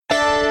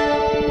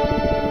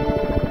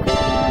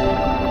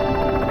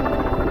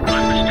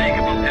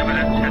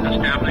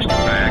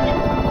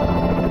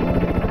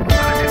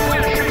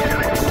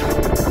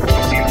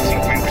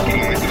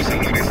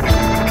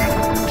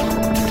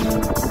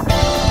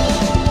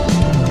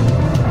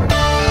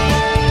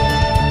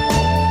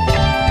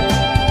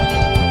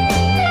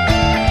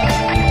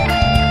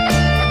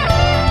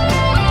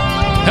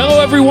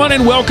everyone,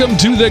 and welcome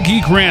to the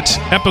Geek Rant,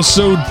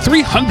 episode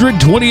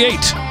 328.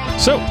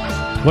 So,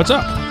 what's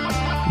up?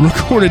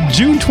 Recorded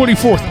June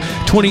 24th,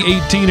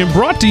 2018, and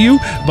brought to you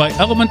by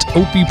Element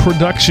Opie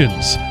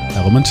Productions.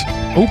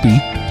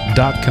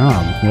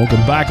 ElementOpie.com.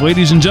 Welcome back,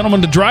 ladies and gentlemen,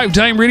 to Drive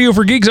Time Radio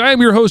for Geeks. I am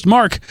your host,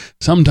 Mark,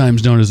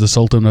 sometimes known as the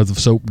Sultan of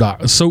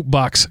the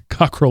Soapbox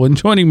Cockerel, and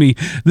joining me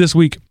this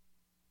week,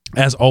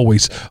 as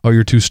always, are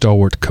your two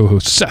stalwart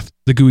co-hosts, Seth,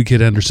 the Gooey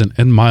Kid Anderson,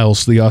 and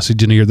Miles, the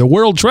Oxygeneer, the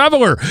World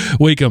Traveler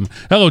Wakeham.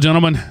 Hello,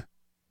 gentlemen.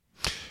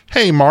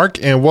 Hey,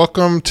 Mark, and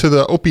welcome to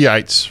the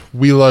Opeites.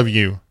 We love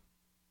you.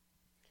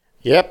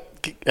 Yep.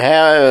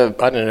 I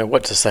don't know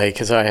what to say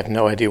because I have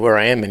no idea where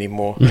I am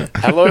anymore.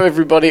 Hello,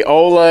 everybody.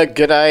 Hola,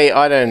 g'day.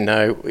 I don't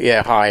know.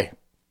 Yeah, hi.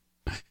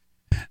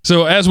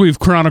 So, as we've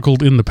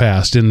chronicled in the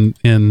past, in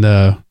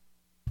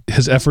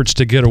his efforts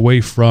to get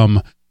away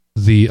from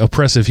the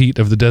oppressive heat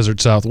of the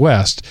desert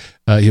Southwest,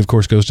 he of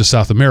course goes to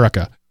South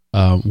America,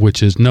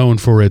 which is known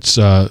for its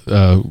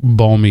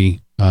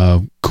balmy,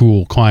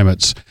 cool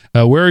climates.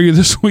 Where are you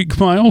this week,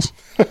 Miles?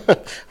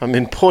 I'm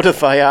in Puerto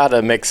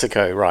Vallarta,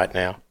 Mexico right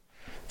now,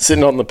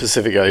 sitting on the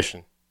Pacific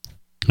Ocean.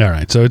 All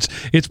right, so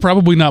it's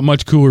probably not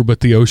much cooler,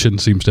 but the ocean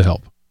seems to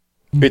help.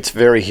 It's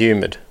very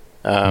humid.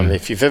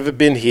 If you've ever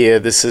been here,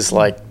 this is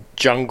like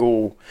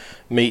jungle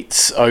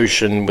meets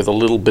ocean with a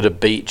little bit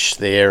of beach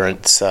there.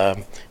 It's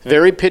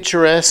very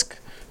picturesque,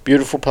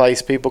 beautiful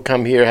place. People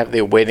come here, have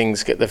their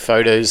weddings, get their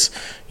photos,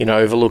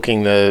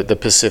 overlooking the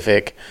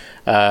Pacific.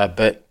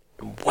 But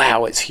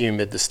wow, it's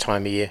humid this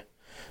time of year.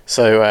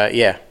 So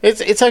yeah,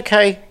 it's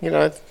okay.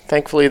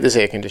 Thankfully there's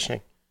air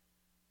conditioning.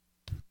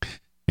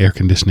 Air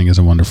conditioning is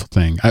a wonderful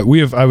thing. I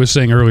was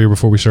saying earlier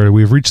before we started,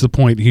 we've reached the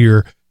point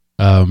here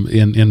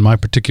in my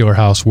particular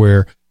house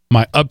where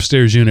my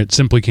upstairs unit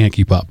simply can't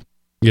keep up.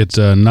 It's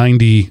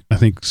 90, I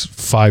think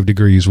 5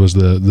 degrees was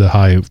the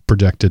high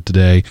projected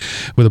today,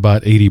 with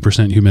about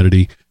 80%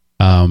 humidity.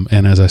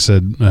 And as I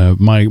said,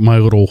 my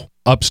little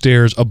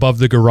upstairs above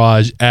the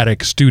garage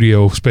attic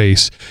studio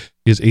space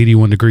is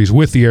 81 degrees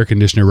with the air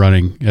conditioner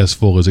running as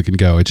full as it can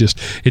go. It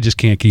just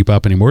can't keep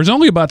up anymore. It's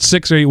only about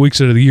 6 or 8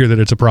 weeks out of the year that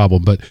it's a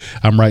problem, but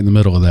I'm right in the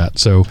middle of that.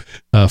 So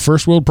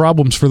first world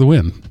problems for the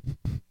win.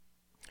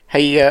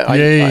 Hey,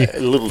 a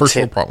little first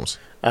tip. world problems.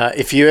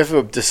 If you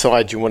ever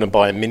decide you want to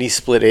buy a mini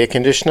split air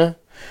conditioner,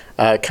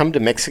 come to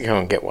Mexico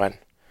and get one.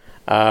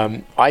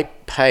 I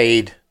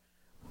paid,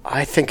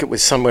 I think it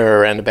was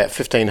somewhere around about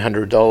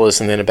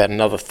 $1,500 and then about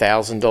another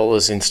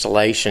 $1,000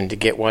 installation to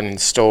get one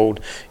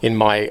installed in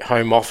my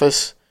home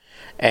office.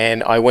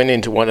 And I went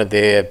into one of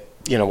their,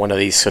 one of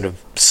these sort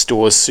of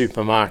stores,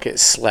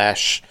 supermarkets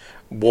 /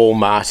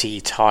 Walmart-y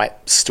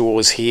type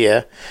stores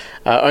here,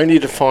 only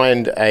to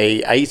find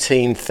a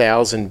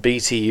 18,000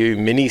 BTU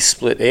mini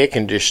split air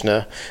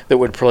conditioner that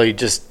would probably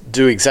just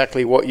do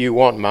exactly what you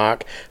want,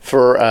 Mark,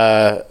 for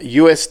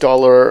US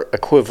dollar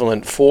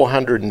equivalent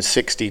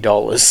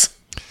 $460.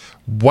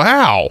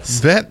 Wow.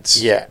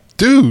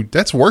 Dude,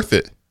 that's worth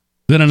it.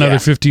 Then another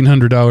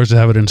 $1,500 to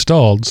have it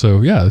installed.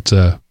 So yeah, it's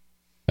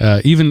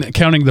even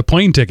counting the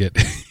plane ticket,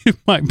 it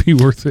might be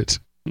worth it.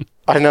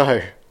 I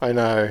know.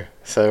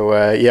 So,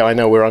 I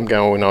know where I'm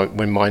going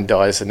when mine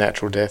dies a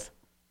natural death.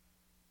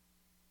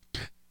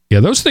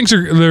 Yeah, those things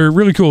they're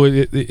really cool.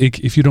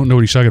 If you don't know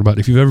what he's talking about,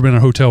 if you've ever been in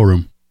a hotel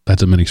room,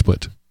 that's a mini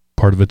split.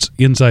 Part of it's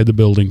inside the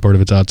building, part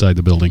of it's outside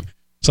the building.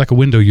 It's like a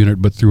window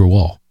unit, but through a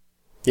wall.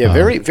 Yeah,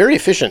 very, very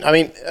efficient. I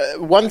mean,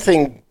 one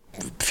thing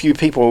few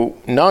people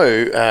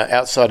know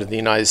outside of the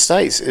United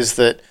States is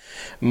that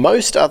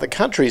most other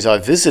countries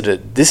I've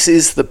visited, this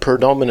is the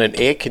predominant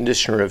air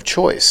conditioner of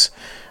choice.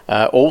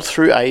 All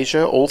through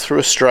Asia, all through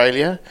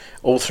Australia,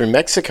 all through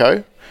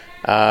Mexico,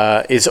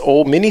 is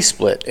all mini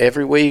split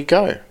everywhere you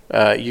go.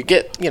 You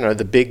get,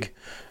 the big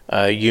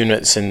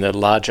units in the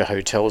larger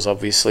hotels,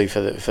 obviously,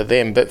 for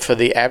them. But for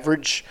the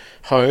average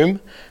home,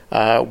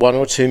 1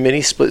 or 2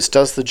 mini splits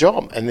does the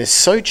job. And they're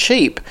so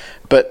cheap,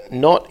 but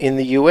not in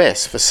the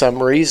US. For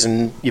some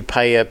reason, you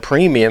pay a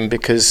premium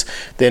because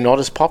they're not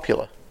as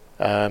popular.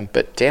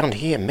 But down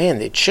here, man,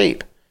 they're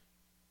cheap.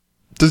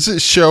 Does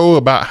it show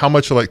about how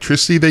much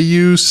electricity they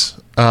use?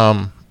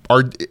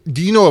 Or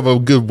do you know of a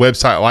good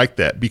website like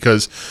that?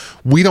 Because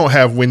we don't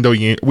have we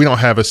don't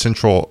have a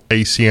central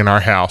AC in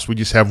our house. We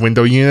just have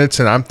window units,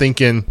 and I'm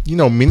thinking,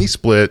 mini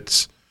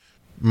splits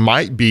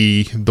might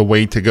be the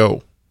way to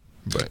go.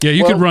 But, yeah,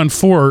 you could run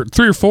 3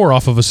 or 4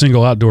 off of a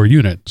single outdoor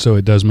unit, so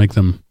it does make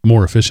them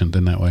more efficient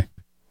in that way.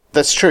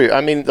 That's true.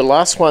 I mean, the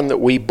last one that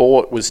we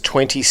bought was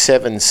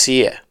 27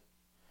 SEER.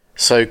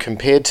 So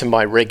compared to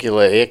my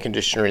regular air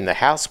conditioner in the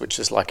house, which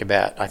is like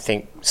about, I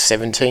think,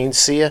 17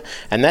 SEER,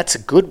 and that's a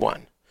good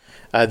one.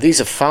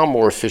 These are far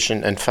more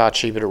efficient and far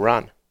cheaper to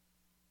run.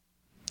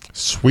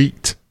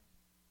 Sweet.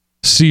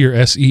 SEER,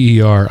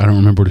 S-E-E-R, I don't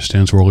remember what it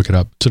stands for. We'll look it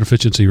up. It's an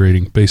efficiency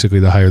rating. Basically,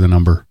 the higher the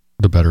number,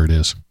 the better it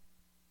is.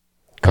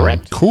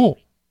 Correct. Cool.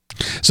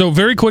 So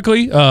very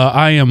quickly,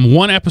 I am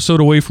 1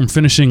 episode away from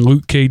finishing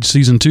Luke Cage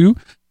Season 2.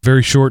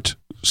 Very short,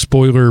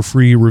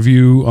 spoiler-free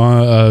review.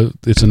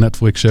 It's a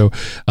Netflix show.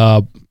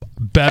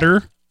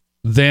 Better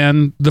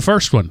than the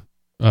first one.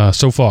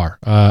 so far.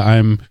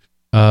 I'm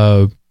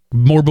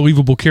more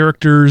believable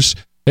characters,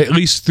 at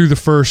least through the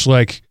first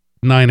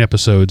 9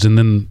 episodes, and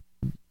then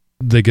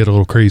they get a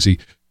little crazy.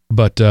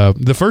 But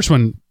the first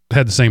one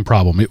had the same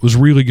problem. It was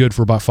really good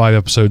for about 5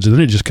 episodes, and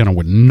then it just kind of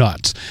went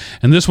nuts.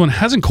 And this one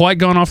hasn't quite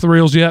gone off the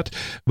rails yet,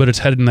 but it's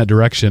headed in that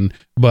direction.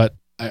 But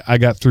I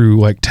got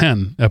through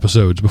 10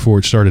 episodes before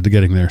it started to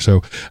getting there.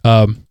 So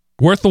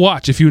worth the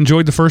watch. If you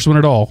enjoyed the first one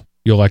at all,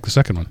 you'll like the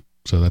second one.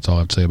 So that's all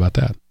I'd say about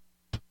that.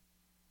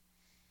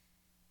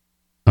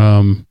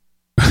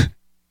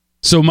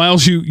 So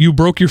Miles, you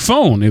broke your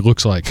phone, it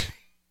looks like.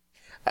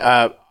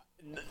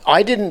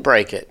 I didn't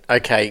break it.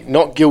 Okay,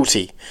 not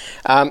guilty.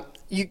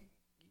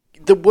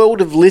 The world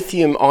of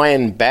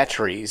lithium-ion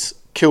batteries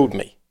killed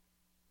me.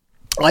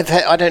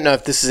 I don't know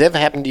if this has ever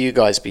happened to you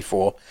guys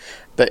before,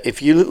 but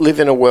if you live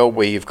in a world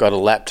where you've got a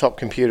laptop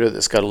computer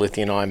that's got a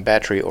lithium-ion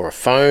battery or a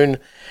phone,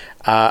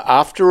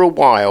 after a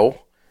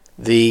while,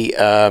 the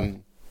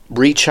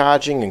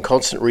recharging and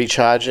constant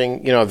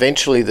recharging,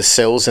 eventually the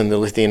cells in the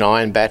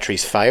lithium-ion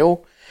batteries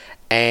fail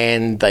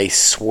and they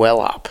swell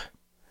up.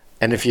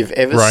 And if you've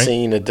ever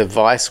seen a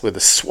device with a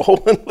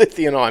swollen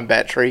lithium-ion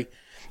battery,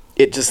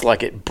 it just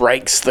it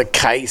breaks the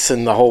case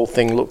and the whole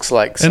thing looks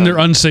like and they're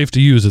unsafe to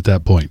use at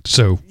that point.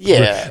 So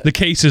the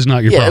case is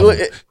not your problem.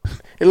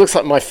 It looks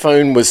like my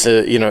phone was,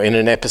 in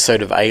an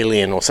episode of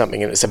Alien or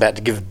something, and it's about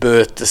to give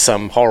birth to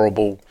some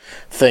horrible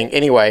thing.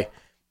 Anyway,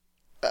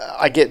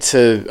 I get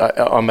to,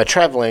 I'm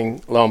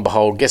traveling, lo and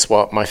behold, guess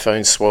what? My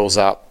phone swells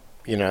up,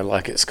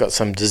 like it's got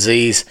some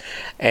disease.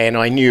 And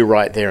I knew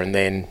right there and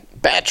then,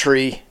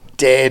 battery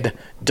dead,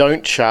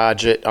 don't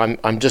charge it.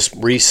 I'm just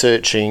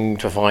researching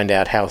to find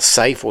out how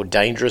safe or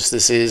dangerous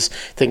this is,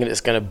 thinking it's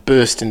going to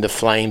burst into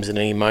flames at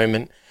any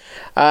moment.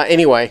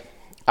 Anyway,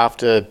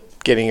 after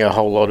getting a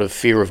whole lot of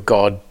fear of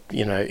God,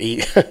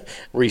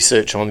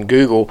 research on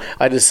Google,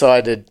 I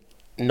decided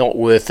not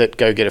worth it,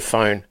 go get a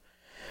phone.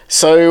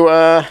 So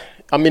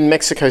I'm in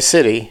Mexico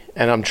City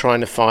and I'm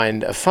trying to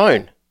find a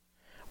phone.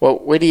 Well,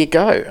 where do you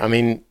go? I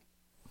mean,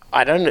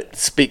 I don't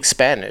speak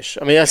Spanish.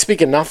 I mean, I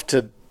speak enough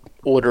to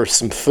order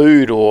some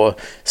food or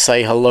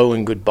say hello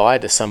and goodbye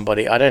to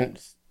somebody. I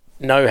don't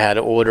know how to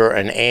order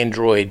an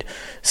Android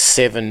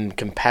 7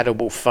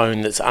 compatible phone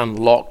that's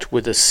unlocked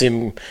with a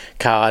SIM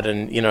card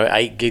and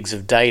 8 gigs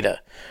of data.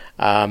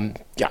 I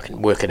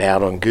can work it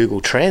out on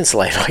Google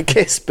Translate, I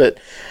guess. But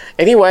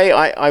anyway,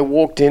 I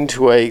walked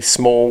into a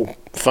small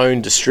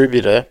phone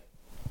distributor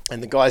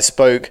and the guy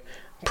spoke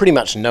pretty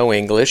much no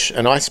English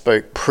and I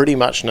spoke pretty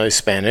much no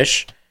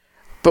Spanish,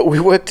 but we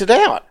worked it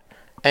out.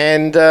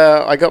 And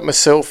I got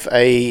myself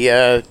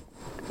a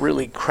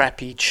really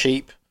crappy,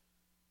 cheap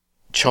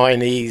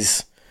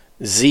Chinese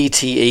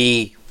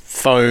ZTE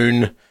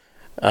phone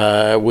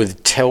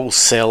with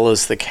Telcel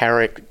as the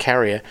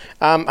carrier.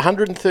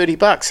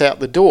 $130 out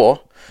the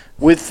door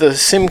with the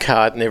SIM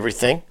card and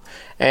everything.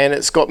 And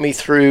it's got me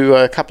through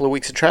a couple of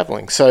weeks of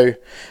traveling. So,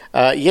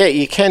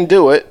 you can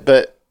do it,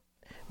 but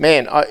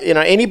man,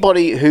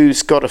 anybody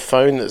who's got a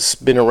phone that's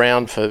been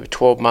around for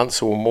 12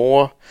 months or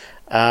more,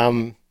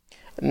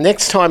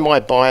 next time I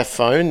buy a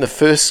phone, the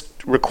first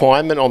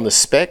requirement on the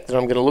spec that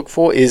I'm going to look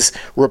for is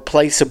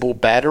replaceable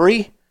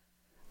battery.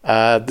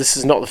 This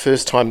is not the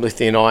first time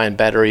lithium-ion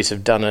batteries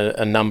have done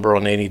a number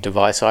on any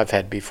device I've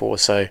had before.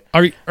 So,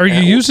 are you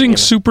using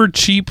super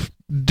cheap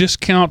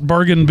discount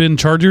bargain bin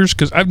chargers?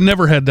 Because I've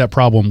never had that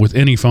problem with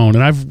any phone,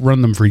 and I've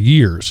run them for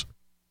years.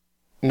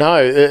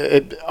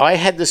 No, I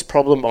had this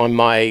problem on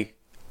my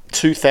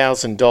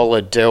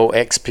 $2,000 Dell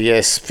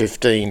XPS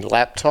 15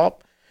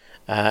 laptop.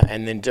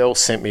 And then Dell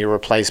sent me a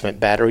replacement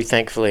battery.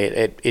 Thankfully,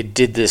 it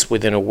did this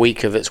within a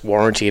week of its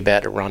warranty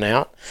about to run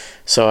out.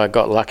 So I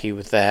got lucky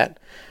with that.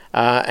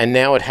 And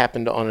now it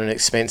happened on an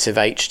expensive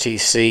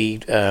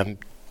HTC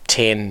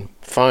 10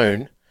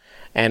 phone.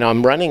 And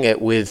I'm running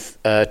it with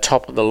a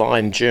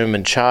top-of-the-line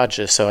German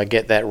charger, so I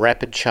get that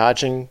rapid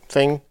charging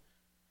thing.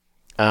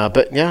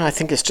 But yeah, I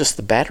think it's just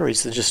the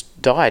batteries that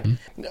just died.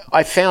 Mm-hmm.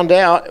 I found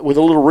out with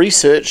a little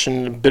research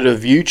and a bit of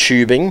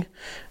YouTubing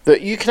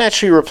that you can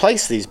actually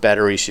replace these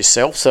batteries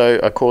yourself. So,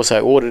 of course, I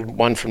ordered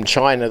one from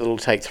China that'll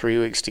take 3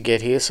 weeks to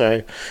get here.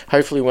 So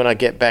hopefully when I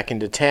get back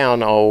into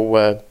town,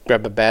 I'll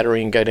grab a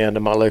battery and go down to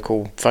my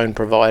local phone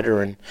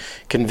provider and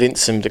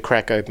convince them to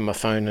crack open my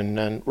phone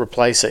and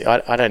replace it.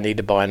 I don't need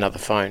to buy another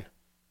phone.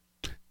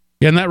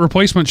 Yeah, and that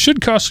replacement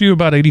should cost you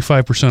about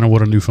 85% of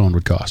what a new phone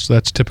would cost.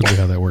 That's typically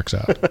how that works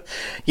out.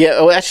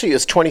 Yeah, well, actually,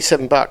 it's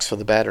 $27 for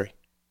the battery.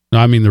 No,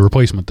 I mean the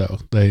replacement, though.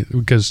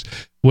 Because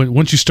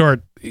once you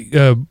start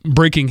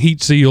breaking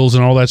heat seals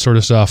and all that sort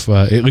of stuff,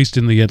 at least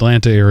in the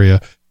Atlanta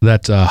area,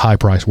 that's high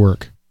price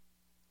work.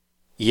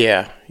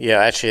 Yeah,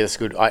 actually, that's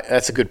good.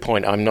 That's a good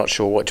point. I'm not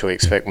sure what to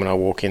expect when I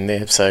walk in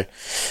there, so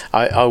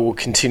I will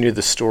continue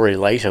the story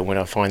later when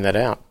I find that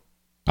out.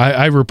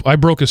 I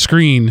broke a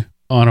screen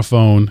on a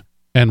phone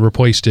and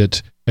replaced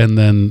it, and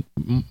then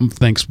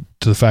thanks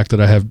to the fact that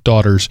I have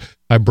daughters,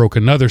 I broke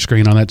another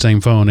screen on that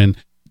same phone, and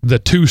the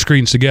two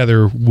screens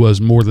together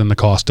was more than the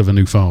cost of a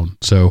new phone.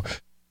 So,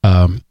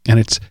 and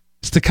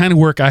it's the kind of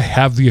work I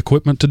have the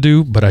equipment to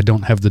do, but I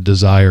don't have the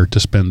desire to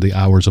spend the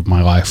hours of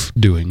my life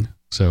doing.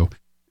 So,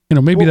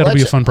 maybe that'll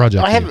be a fun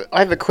project. I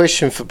have a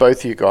question for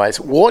both of you guys.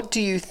 What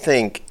do you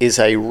think is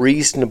a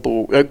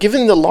reasonable,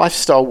 given the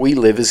lifestyle we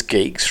live as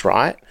geeks,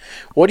 right?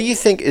 What do you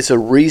think is a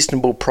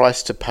reasonable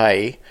price to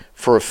pay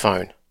for a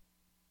phone?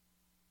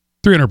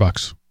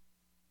 $300.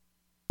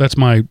 That's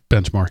my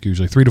benchmark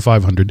usually. $300 to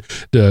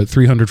 $500.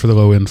 $300 for the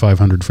low end,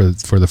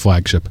 $500 for the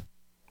flagship.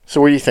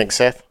 So what do you think,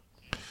 Seth?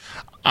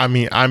 I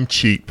mean, I'm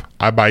cheap.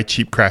 I buy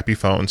cheap, crappy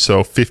phones,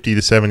 so $50 to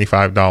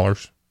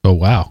 $75. Oh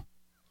wow!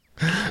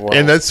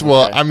 And that's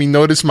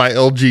notice my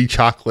LG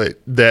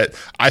chocolate that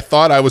I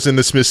thought I was in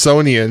the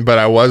Smithsonian, but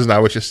I wasn't. I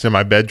was just in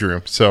my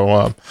bedroom.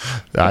 So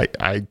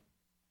I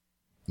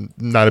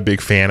not a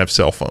big fan of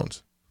cell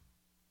phones.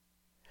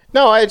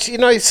 No,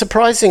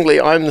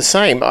 surprisingly, I'm the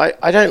same.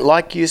 I don't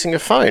like using a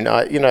phone.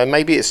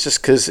 Maybe it's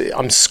just because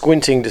I'm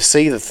squinting to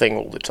see the thing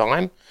all the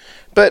time.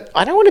 But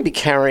I don't want to be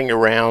carrying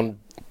around,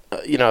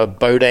 a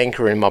boat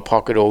anchor in my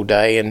pocket all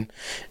day and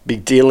be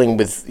dealing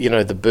with,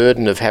 the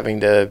burden of having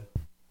to,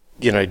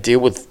 deal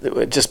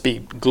with, just be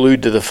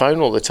glued to the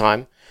phone all the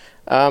time.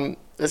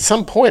 At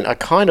some point, I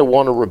kind of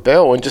want to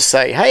rebel and just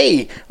say,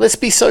 hey, let's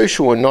be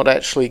social and not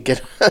actually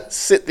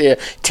sit there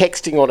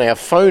texting on our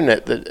phone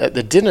at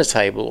the dinner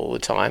table all the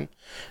time.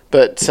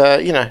 But,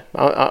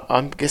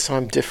 I guess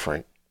I'm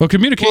different. Well,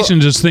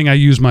 communications is the thing I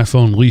use my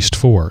phone least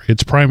for.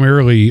 It's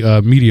primarily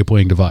a media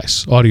playing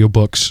device,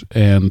 audiobooks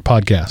and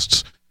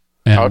podcasts.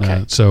 And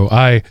okay. So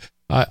I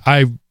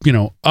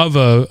of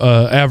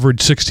a average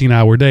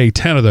 16-hour day,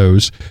 10 of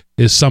those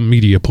is some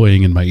media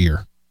playing in my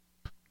ear.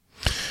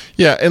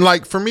 Yeah, and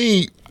like for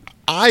me,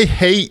 I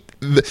hate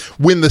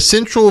when the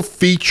central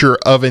feature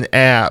of an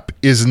app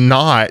is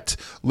not,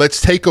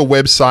 let's take a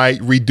website,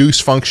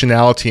 reduce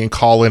functionality, and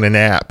call it an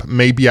app.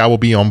 Maybe I will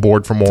be on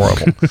board for more of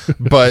them.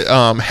 But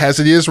as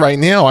it is right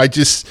now, I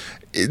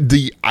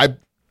play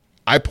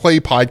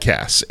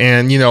podcasts,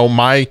 and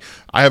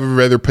I have a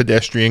rather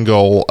pedestrian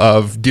goal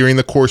of during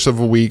the course of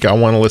a week, I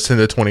want to listen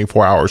to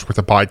 24 hours worth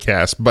of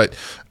podcasts, but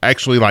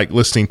actually like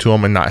listening to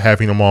them and not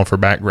having them on for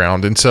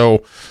background. And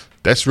so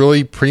that's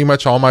really pretty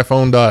much all my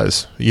phone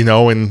does,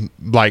 and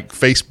like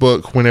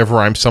Facebook whenever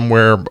I'm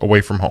somewhere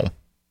away from home.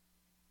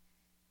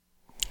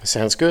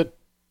 Sounds good.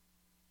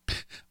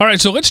 All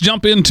right, so let's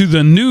jump into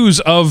the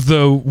news of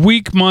the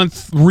week,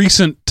 month,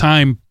 recent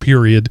time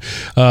period.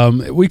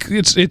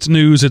 It's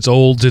news, it's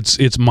old,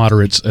 it's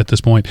moderates at this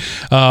point,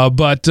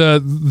 but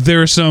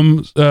there's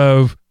some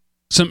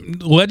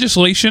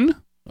legislation.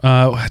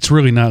 It's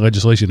really not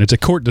legislation; it's a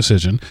court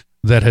decision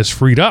that has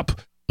freed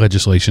up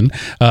legislation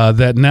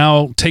that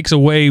now takes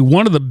away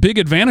one of the big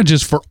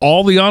advantages for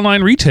all the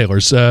online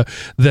retailers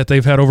that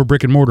they've had over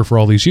brick and mortar for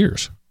all these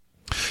years.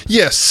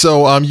 Yes,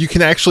 so you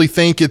can actually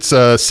think it's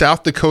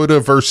South Dakota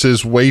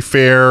versus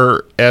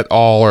Wayfair et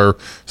al. Or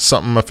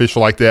something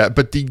official like that.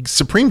 But the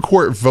Supreme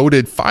Court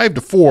voted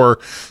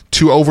 5-4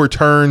 to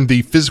overturn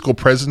the physical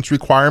presence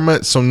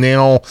requirement. So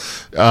now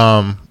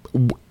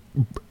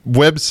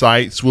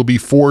websites will be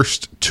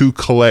forced to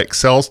collect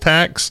sales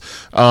tax.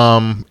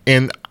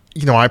 And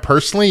I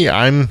personally,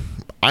 I'm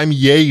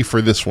yay for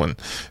this one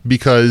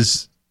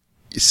because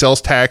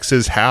sales tax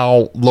is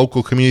how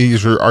local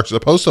communities are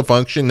supposed to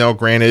function. Now,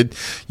 granted,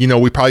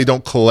 we probably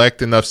don't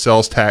collect enough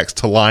sales tax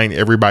to line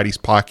everybody's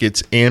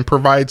pockets and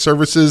provide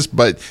services,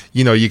 but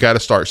you got to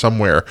start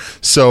somewhere.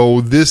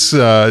 So this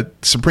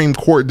Supreme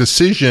Court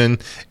decision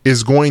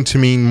is going to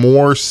mean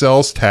more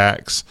sales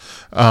tax.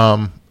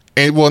 And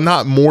well,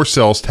 not more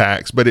sales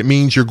tax, but it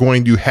means you're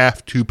going to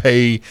have to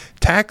pay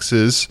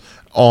taxes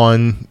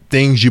on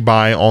things you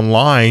buy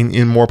online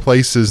in more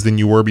places than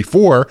you were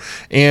before.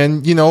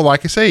 And,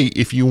 like I say,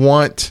 if you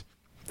want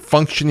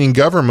functioning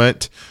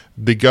government,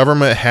 the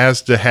government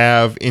has to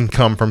have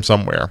income from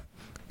somewhere.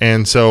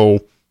 And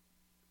so,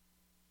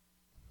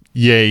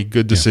 yay,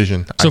 good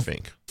decision, I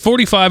think.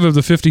 45 of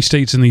the 50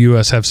 states in the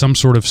U.S. have some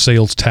sort of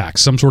sales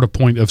tax, some sort of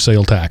point of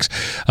sale tax.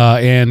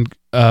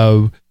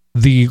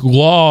 The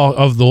law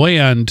of the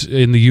land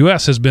in the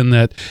U.S. has been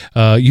that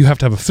you have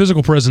to have a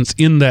physical presence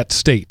in that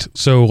state.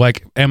 So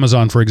like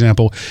Amazon, for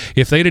example,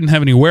 if they didn't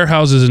have any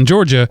warehouses in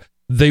Georgia,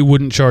 they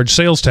wouldn't charge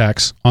sales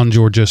tax on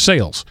Georgia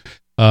sales.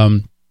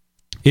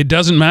 It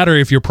doesn't matter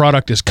if your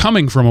product is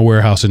coming from a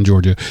warehouse in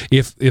Georgia.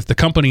 If the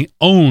company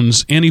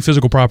owns any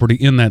physical property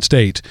in that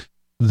state,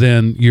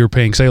 then you're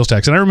paying sales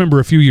tax. And I remember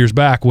a few years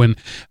back when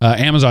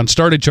Amazon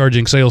started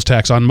charging sales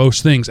tax on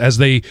most things, as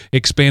they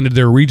expanded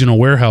their regional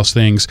warehouse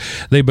things,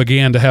 they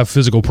began to have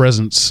physical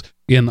presence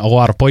in a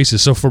lot of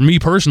places. So for me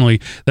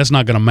personally, that's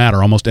not going to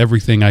matter. Almost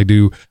everything I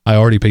do, I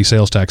already pay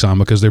sales tax on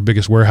because their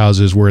biggest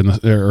warehouses were in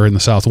the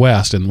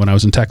Southwest. And when I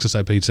was in Texas,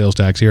 I paid sales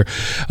tax here.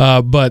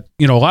 But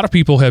a lot of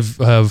people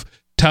have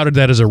touted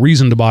that as a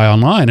reason to buy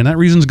online, and that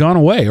reason's gone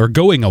away or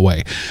going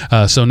away.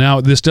 So now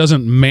this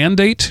doesn't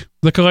mandate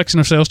the collection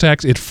of sales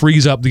tax. It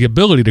frees up the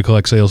ability to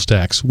collect sales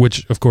tax,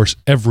 which, of course,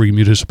 every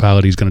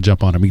municipality is going to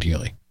jump on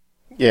immediately.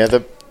 Yeah,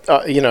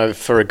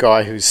 for a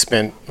guy who's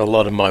spent a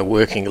lot of my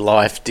working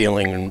life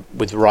dealing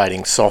with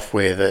writing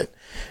software that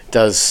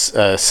does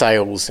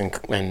sales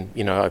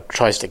and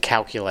tries to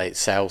calculate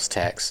sales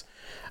tax,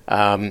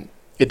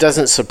 it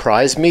doesn't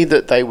surprise me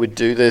that they would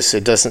do this.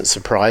 It doesn't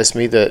surprise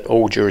me that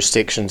all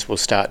jurisdictions will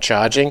start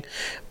charging.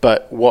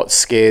 But what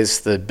scares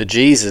the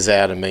bejesus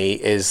out of me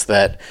is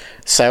that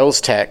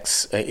sales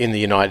tax in the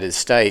United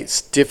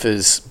States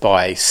differs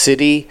by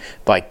city,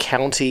 by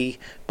county,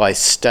 by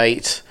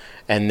state,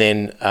 and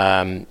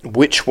then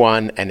which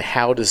one and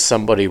how does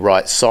somebody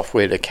write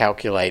software to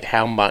calculate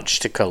how much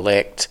to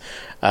collect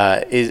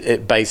is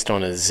it based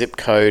on a zip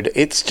code.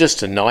 It's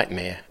just a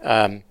nightmare.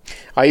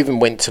 I even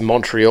went to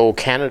Montreal,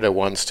 Canada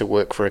once to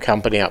work for a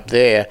company up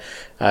there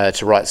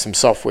to write some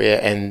software,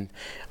 and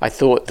I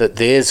thought that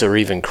theirs are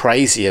even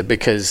crazier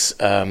because,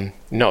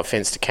 no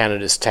offense to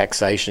Canada's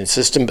taxation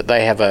system, but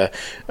they have a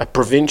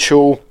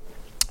provincial,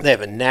 they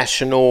have a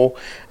national,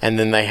 and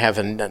then they have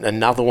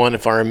another one,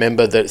 if I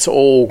remember, that's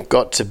all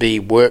got to be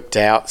worked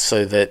out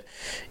so that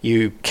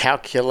you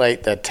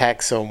calculate the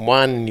tax on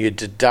one and you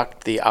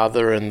deduct the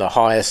other and the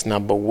highest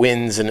number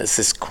wins, and it's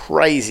this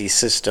crazy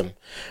system.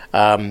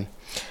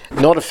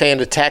 Not a fan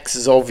of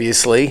taxes,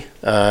 obviously,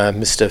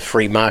 Mr.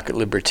 Free Market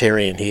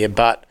Libertarian here,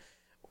 but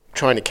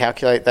trying to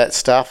calculate that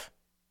stuff,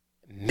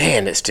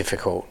 man, it's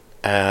difficult.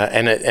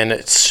 And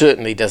it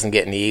certainly doesn't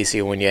get any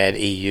easier when you add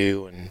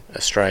EU and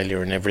Australia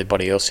and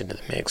everybody else into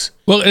the mix.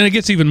 Well, and it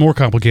gets even more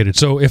complicated.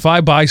 So if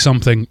I buy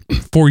something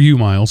for you,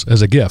 Miles,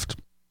 as a gift,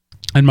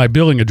 and my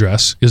billing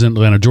address is in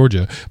Atlanta,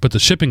 Georgia, but the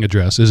shipping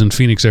address is in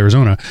Phoenix,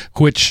 Arizona,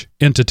 which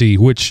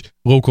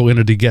local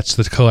entity gets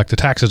to collect the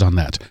taxes on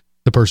that?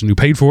 The person who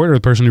paid for it or the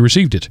person who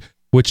received it?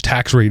 Which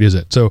tax rate is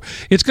it? So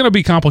it's going to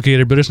be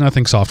complicated, but it's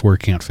nothing software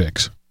can't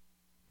fix.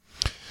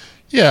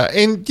 Yeah,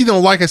 and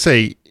like I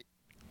say,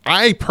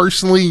 I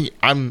personally,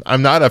 I'm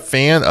not a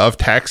fan of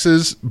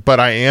taxes,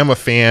 but I am a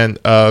fan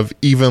of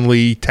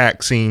evenly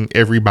taxing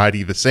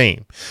everybody the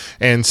same.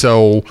 And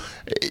so,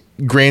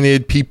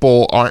 granted,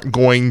 people aren't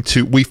going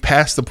to, we've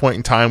passed the point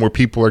in time where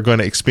people are going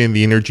to expend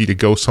the energy to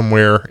go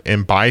somewhere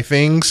and buy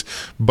things.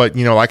 But,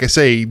 like I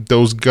say,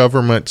 those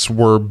governments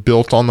were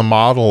built on the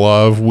model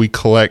of we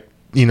collect,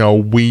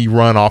 we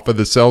run off of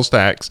the sales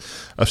tax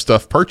of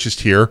stuff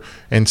purchased here.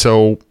 And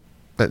so,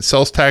 that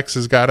sales tax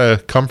has got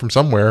to come from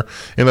somewhere,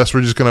 unless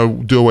we're just going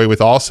to do away with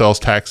all sales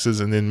taxes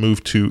and then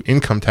move to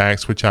income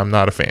tax, which I'm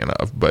not a fan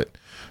of. But,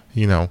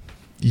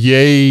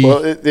 yay.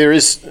 Well, there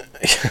is.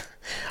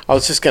 I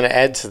was just going to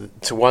add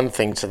to one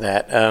thing to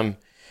that.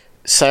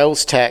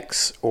 Sales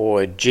tax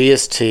or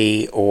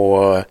GST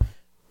or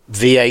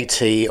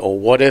VAT or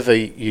whatever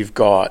you've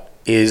got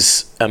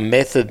is a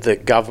method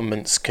that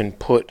governments can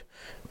put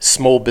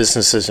small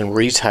businesses and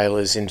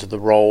retailers into the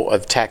role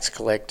of tax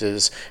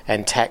collectors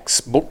and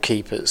tax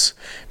bookkeepers,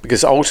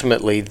 because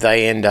ultimately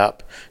they end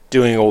up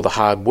doing all the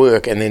hard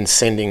work and then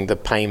sending the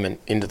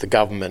payment into the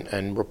government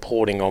and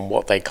reporting on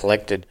what they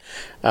collected.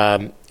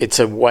 It's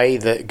a way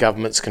that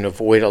governments can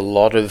avoid a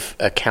lot of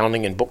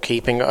accounting and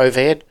bookkeeping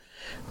overhead,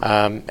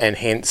 and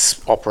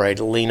hence operate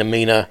a leaner,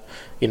 meaner,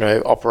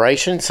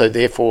 operation. So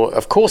therefore,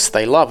 of course,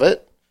 they love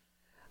it.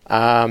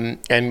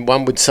 And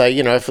one would say,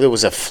 if there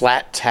was a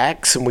flat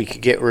tax and we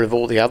could get rid of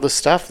all the other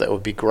stuff, that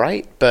would be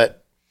great.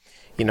 But,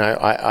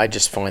 I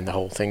just find the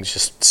whole thing's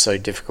just so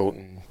difficult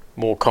and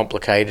more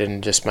complicated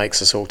and just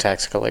makes us all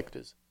tax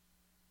collectors.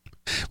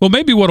 Well,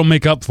 maybe what'll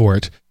make up for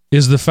it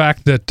is the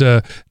fact that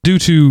due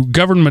to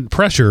government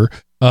pressure,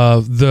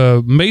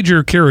 the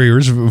major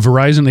carriers,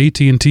 Verizon,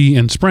 AT&T,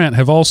 and Sprint,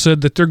 have all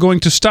said that they're going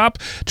to stop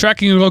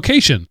tracking your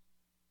location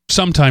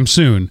sometime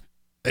soon,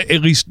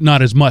 at least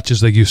not as much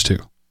as they used to.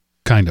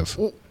 Kind of.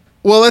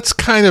 Well, that's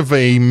kind of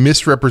a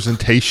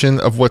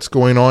misrepresentation of what's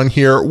going on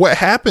here. What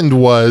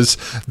happened was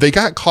they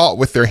got caught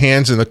with their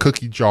hands in the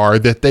cookie jar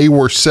that they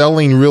were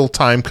selling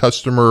real-time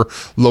customer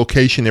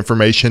location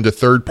information to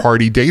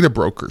third-party data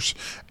brokers.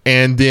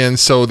 And then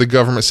so the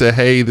government said,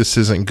 hey, this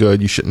isn't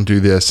good. You shouldn't do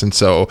this. And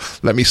so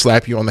let me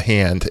slap you on the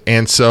hand.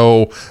 And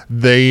so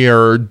they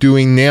are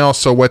doing now.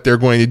 So what they're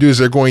going to do is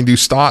they're going to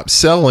stop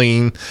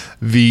selling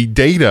the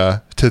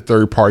data to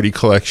third-party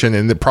collection.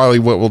 And probably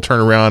what will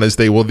turn around is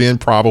they will then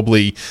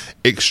probably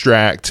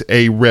extract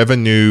a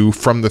revenue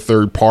from the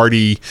third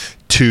party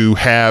to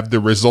have the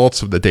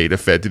results of the data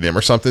fed to them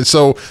or something.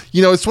 So,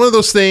 it's one of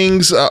those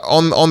things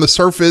on the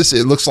surface,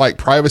 it looks like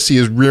privacy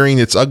is rearing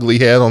its ugly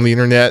head on the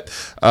internet,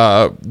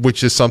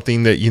 which is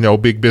something that,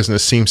 big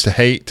business seems to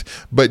hate.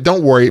 But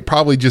don't worry, it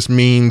probably just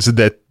means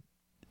that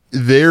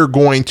they're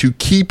going to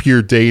keep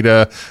your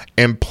data,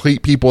 and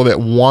people that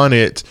want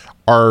it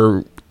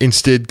are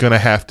instead going to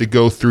have to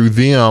go through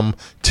them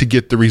to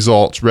get the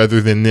results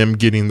rather than them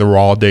getting the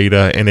raw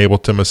data and able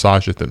to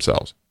massage it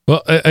themselves.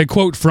 Well, a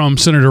quote from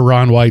Senator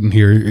Ron Wyden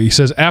here. He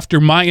says,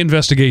 after my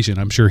investigation,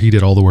 I'm sure he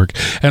did all the work,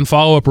 and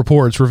follow-up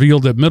reports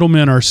revealed that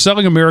middlemen are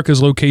selling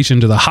America's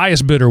location to the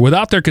highest bidder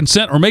without their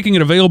consent or making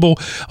it available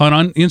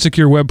on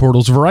insecure web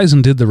portals.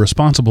 Verizon did the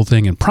responsible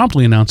thing and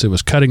promptly announced it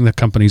was cutting the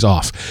companies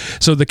off.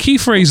 So the key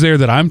phrase there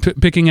that I'm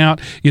picking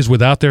out is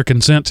without their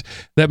consent.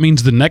 That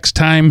means the next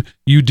time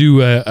you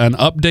do an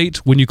update,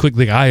 when you click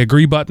the I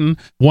agree button,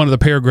 one of the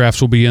paragraphs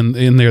will be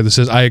in there that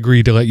says, I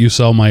agree to let you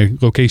sell my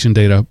location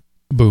data.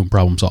 Boom,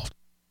 problem solved.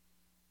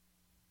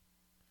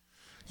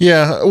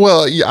 Yeah,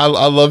 well,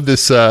 I love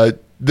this.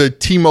 The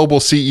T-Mobile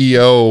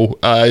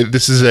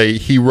CEO,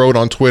 he wrote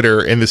on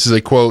Twitter, and this is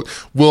a quote,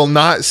 will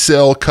not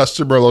sell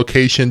customer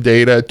location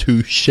data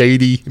to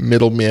shady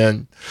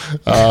middlemen,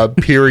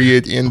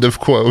 period, end of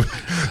quote.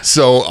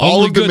 So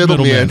all of the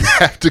middlemen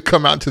have to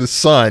come out to the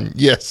sun.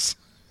 Yes.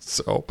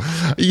 So,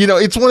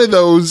 it's one of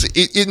those,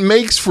 it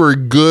makes for a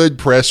good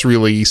press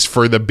release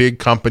for the big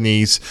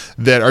companies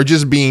that are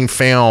just being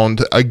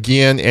found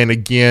again and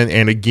again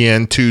and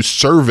again to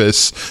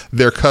service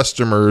their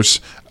customers,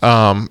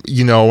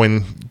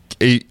 and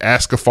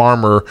ask a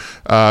farmer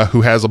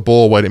who has a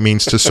bull what it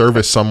means to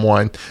service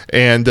someone.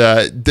 And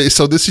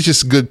so this is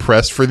just good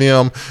press for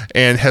them,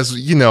 and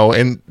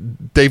and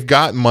they've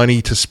got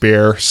money to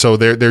spare, so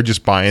they're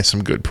just buying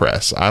some good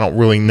press. I don't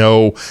really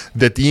know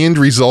that the end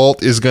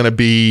result is going to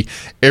be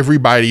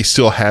everybody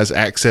still has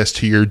access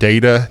to your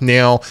data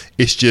now.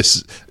 It's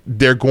just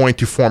they're going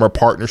to form a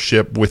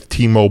partnership with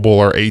T-Mobile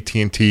or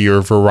AT&T or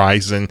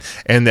Verizon,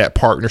 and that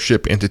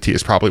partnership entity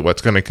is probably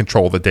what's going to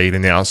control the data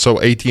now. So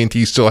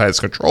AT&T still has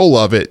control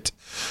of it,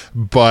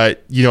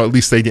 but at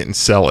least they didn't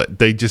sell it.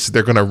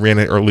 They're going to rent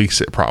it or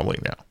lease it probably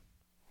now.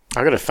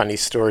 I got a funny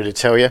story to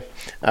tell you.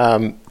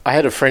 I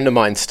had a friend of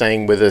mine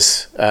staying with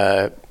us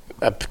a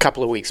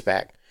couple of weeks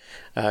back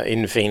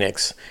in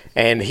Phoenix,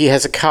 and he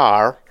has a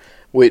car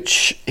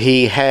which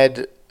he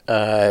had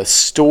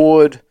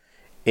stored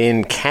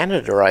in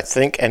Canada, I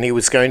think, and he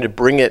was going to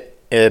bring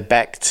it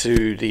back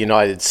to the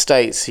United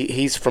States.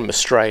 He's from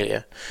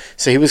Australia,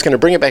 so he was going to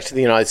bring it back to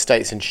the United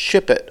States and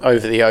ship it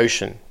over the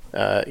ocean,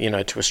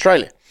 to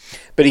Australia.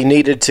 But he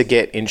needed to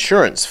get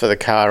insurance for the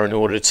car in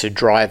order to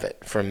drive it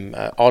from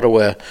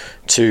Ottawa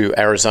to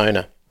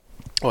Arizona,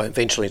 or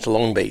eventually to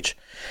Long Beach.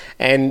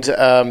 And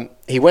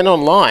he went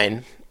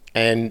online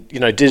and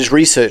did his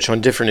research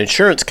on different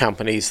insurance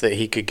companies that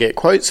he could get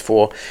quotes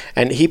for,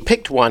 and he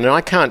picked one, and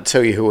I can't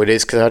tell you who it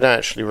is because I don't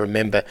actually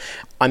remember.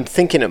 I'm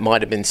thinking it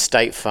might have been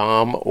State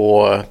Farm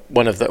or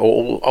one of the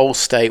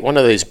Allstate, one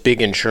of those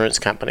big insurance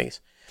companies.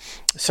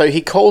 So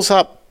he calls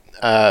up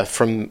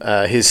from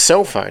his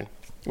cell phone,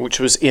 which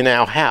was in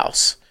our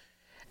house,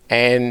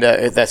 and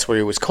that's where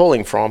he was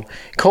calling from.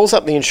 Calls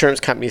up the insurance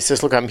company and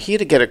says, look, I'm here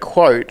to get a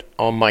quote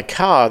on my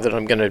car that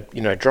I'm going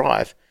to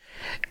drive.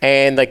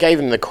 And they gave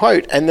him the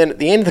quote, and then at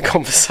the end of the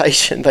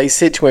conversation, they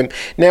said to him,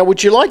 now,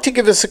 would you like to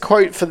give us a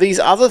quote for these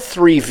other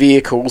 3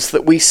 vehicles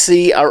that we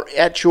see are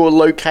at your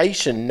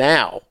location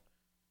now?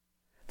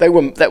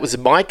 That was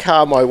my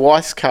car, my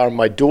wife's car, and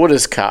my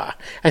daughter's car.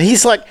 And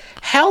he's like,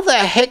 how the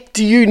heck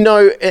do you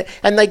know?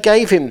 And they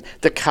gave him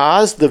the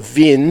cars, the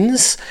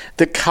VINs,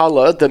 the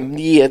color, the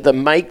year, the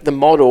make, the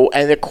model,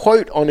 and a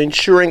quote on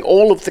insuring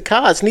all of the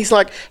cars. And he's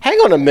like, hang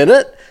on a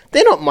minute.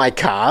 They're not my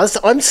cars.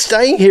 I'm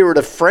staying here at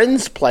a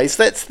friend's place.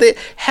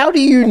 How do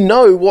you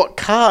know what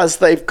cars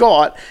they've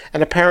got?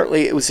 And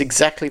apparently it was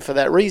exactly for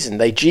that reason.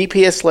 They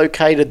GPS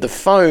located the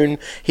phone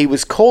he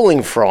was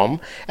calling from,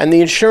 and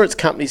the insurance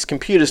company's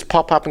computers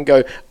pop up and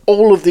go,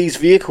 all of these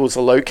vehicles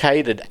are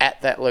located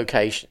at that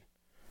location.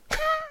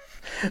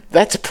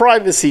 That's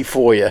privacy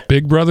for you.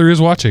 Big Brother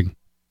is watching.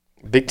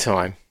 Big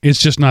time. It's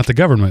just not the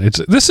government.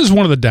 This is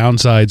one of the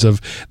downsides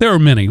of, there are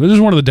many, but this is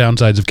one of the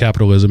downsides of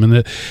capitalism. And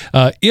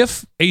that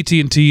if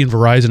AT&T and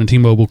Verizon and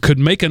T-Mobile could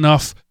make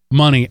enough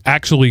money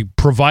actually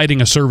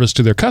providing a service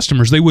to their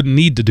customers, they wouldn't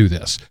need to do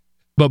this.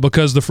 But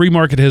because the free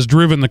market has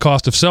driven the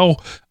cost of cell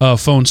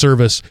phone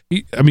service,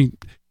 I mean,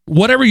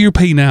 whatever you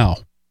pay now,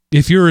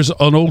 if you're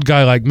an old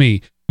guy like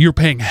me, you're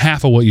paying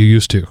half of what you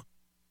used to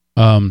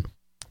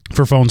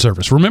for phone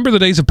service. Remember the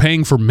days of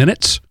paying for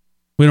minutes?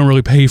 We don't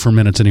really pay for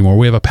minutes anymore.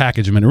 We have a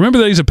package of minutes. Remember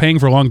the days of paying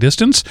for long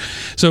distance?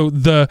 So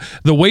the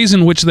ways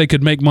in which they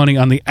could make money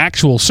on the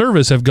actual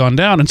service have gone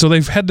down, and so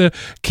they've had to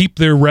keep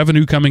their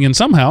revenue coming in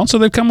somehow. So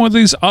they've come with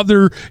these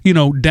other,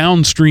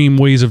 downstream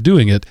ways of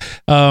doing it.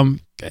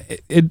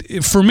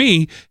 For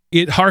me,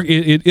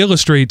 it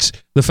illustrates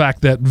the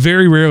fact that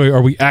very rarely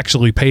are we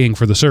actually paying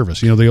for the service.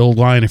 The old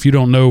line, if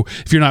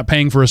you're not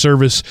paying for a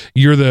service,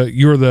 you're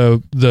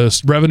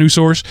the revenue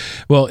source.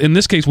 Well, in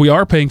this case, we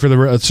are paying for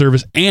the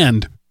service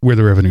and we're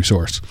the revenue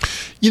source.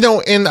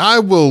 And I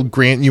will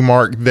grant you,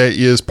 Mark, that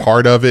is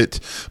part of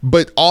it.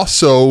 But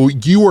also,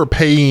 you are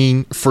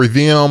paying for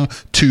them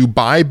to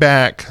buy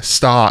back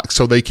stock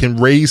so they can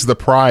raise the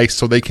price,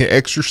 so they can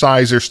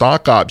exercise their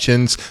stock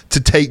options to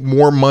take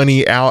more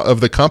money out of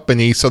the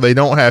company so they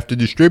don't have to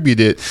distribute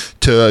it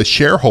to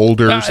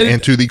shareholders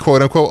and to the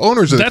quote-unquote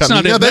owners of the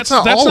company. That's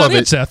not all of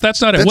it, Seth.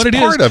 That's not it. That's what it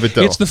part is, of it,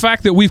 though. It's the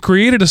fact that we've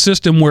created a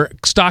system where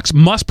stocks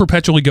must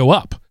perpetually go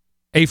up.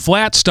 A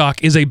flat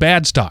stock is a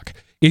bad stock.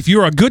 If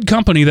you're a good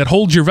company that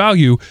holds your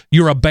value,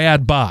 you're a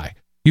bad buy.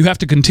 You have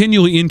to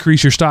continually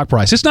increase your stock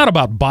price. It's not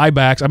about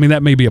buybacks. I mean,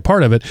 that may be a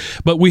part of it,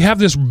 but we have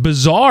this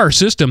bizarre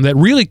system that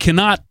really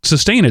cannot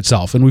sustain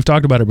itself, and we've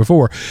talked about it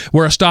before,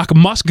 where a stock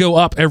must go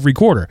up every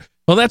quarter.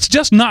 Well, that's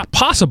just not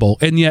possible,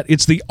 and yet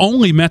it's the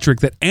only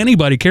metric that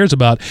anybody cares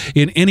about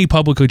in any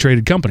publicly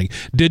traded company.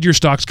 Did your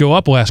stocks go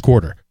up last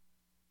quarter?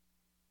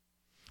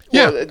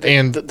 Yeah, well,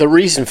 and the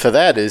reason for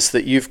that is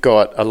that you've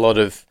got a lot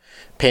of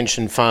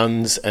pension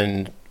funds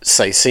and,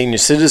 say, senior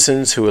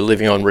citizens who are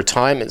living on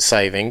retirement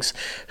savings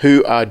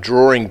who are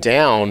drawing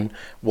down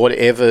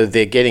whatever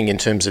they're getting in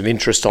terms of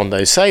interest on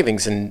those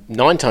savings. And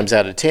 9 times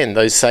out of 10,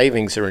 those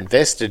savings are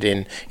invested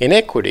in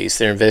equities.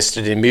 They're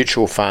invested in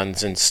mutual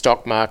funds and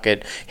stock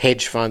market,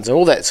 hedge funds, and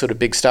all that sort of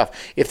big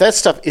stuff. If that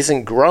stuff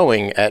isn't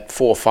growing at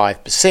 4 or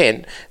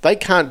 5%, they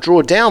can't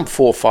draw down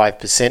 4 or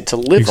 5% to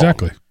live on.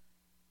 Exactly.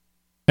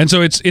 And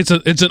so it's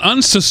an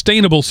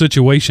unsustainable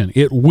situation.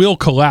 It will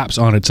collapse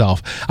on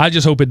itself. I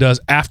just hope it does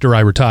after I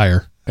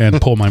retire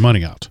and pull my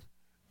money out.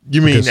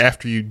 you mean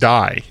after you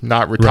die,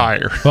 not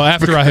retire. Right. Well,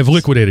 after I have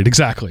liquidated,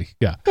 exactly.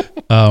 Yeah.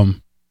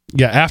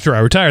 After I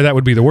retire, that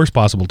would be the worst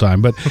possible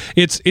time. But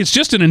it's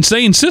just an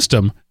insane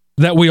system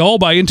that we all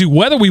buy into,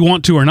 whether we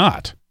want to or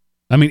not.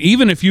 I mean,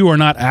 even if you are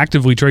not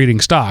actively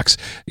trading stocks,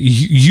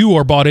 you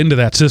are bought into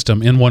that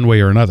system in one way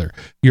or another.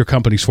 Your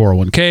company's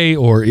 401k,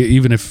 or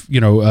even if,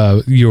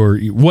 your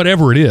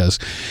whatever it is,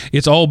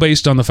 it's all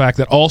based on the fact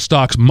that all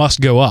stocks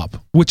must go up,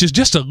 which is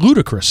just a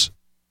ludicrous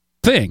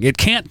thing. It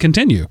can't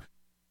continue.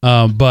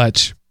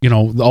 But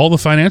all the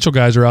financial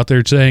guys are out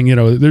there saying,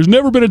 there's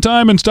never been a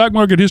time in stock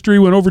market history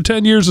when over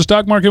 10 years the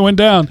stock market went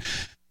down.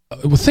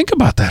 Well, think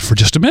about that for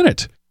just a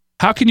minute.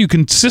 How can you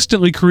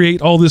consistently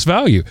create all this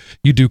value?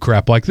 You do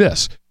crap like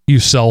this. You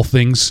sell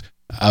things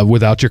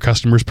without your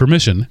customer's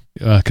permission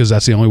because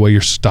that's the only way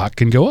your stock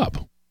can go up.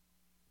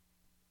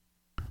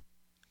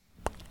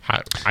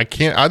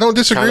 I don't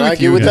disagree Can't with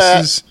argue you. with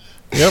This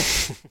that.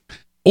 is, yep.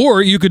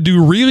 Or you could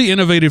do really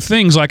innovative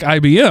things like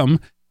IBM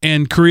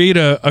and create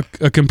a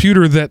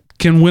computer that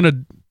can win a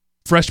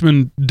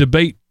freshman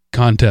debate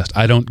contest.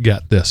 I don't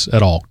get this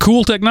at all.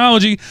 Cool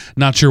technology,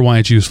 not sure why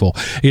it's useful.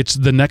 It's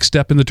the next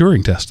step in the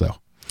Turing test, though.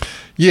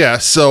 Yeah,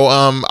 so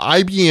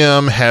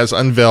IBM has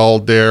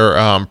unveiled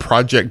their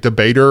Project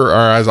Debater,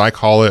 or as I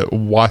call it,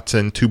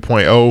 Watson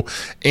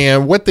 2.0.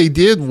 And what they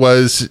did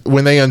was,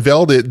 when they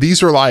unveiled it,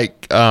 these are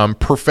like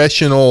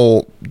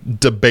professional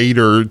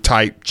debater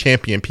type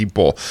champion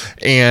people.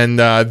 And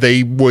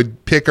they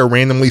would pick a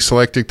randomly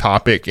selected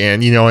topic,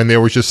 and, and there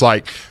was just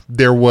like,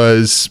 there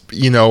was,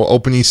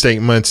 opening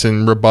statements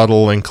and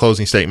rebuttal and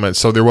closing statements.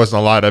 So there wasn't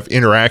a lot of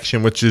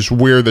interaction, which is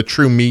where the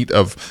true meat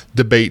of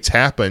debates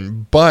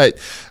happen. But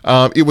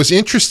it was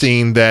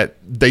interesting that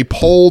they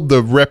polled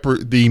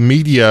the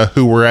media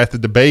who were at the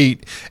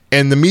debate,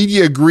 and the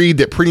media agreed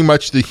that pretty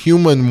much the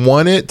human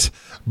won it,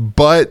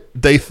 but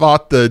they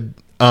thought the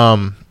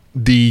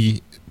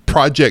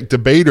Project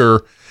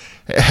Debater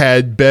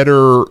had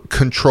better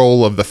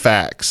control of the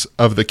facts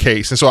of the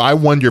case. And so I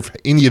wonder if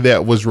any of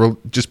that was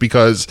just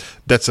because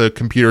that's a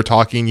computer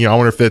talking. I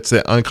wonder if that's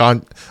an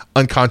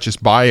unconscious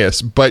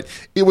bias. But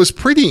it was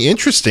pretty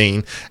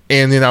interesting.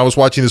 And then I was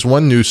watching this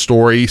one news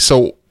story.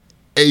 So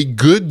a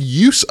good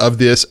use of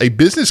this, a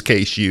business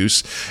case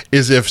use,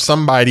 is if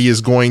somebody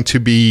is going to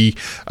be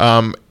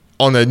on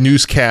a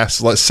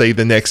newscast, let's say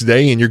the next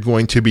day, and you're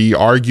going to be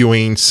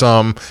arguing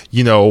some,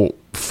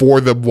 for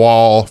a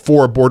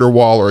border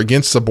wall or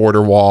against the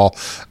border wall.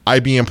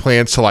 IBM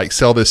plans to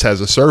sell this as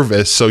a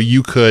service. So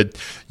you could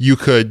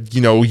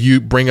you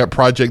bring up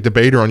Project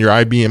Debater on your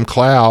IBM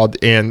cloud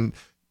and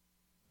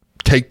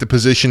take the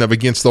position of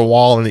against the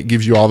wall, and it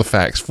gives you all the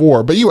facts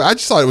for. But I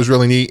just thought it was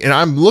really neat, and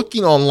I'm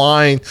looking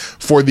online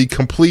for the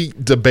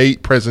complete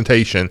debate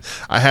presentation.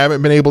 I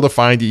haven't been able to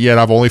find it yet.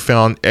 I've only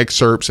found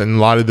excerpts, and a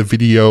lot of the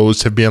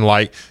videos have been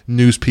like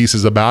news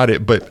pieces about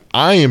it. But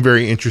I am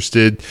very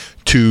interested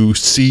to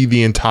see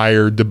the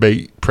entire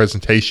debate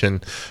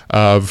presentation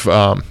of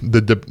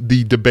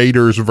the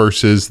debaters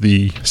versus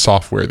the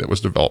software that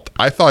was developed.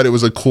 I thought it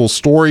was a cool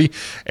story,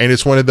 and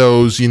it's one of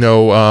those,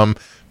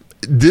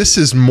 this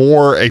is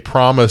more a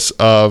promise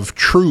of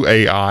true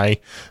AI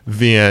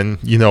than,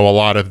 a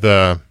lot of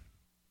the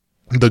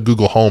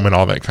Google Home and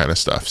all that kind of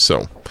stuff.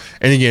 So,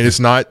 and again,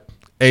 it's not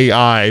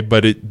AI,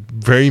 but it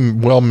very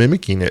well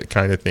mimicking it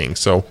kind of thing.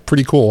 So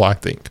pretty cool, I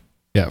think.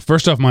 Yeah.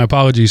 First off, my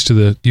apologies to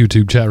the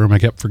YouTube chat room. I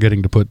kept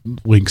forgetting to put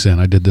links in.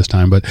 I did this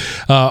time. But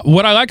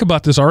what I like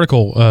about this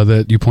article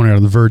that you pointed out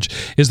on The Verge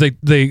is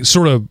they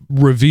sort of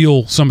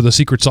reveal some of the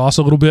secret sauce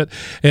a little bit.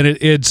 And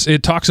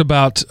it talks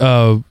about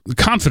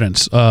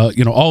confidence.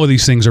 All of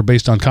these things are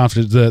based on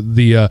confidence.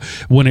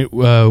 When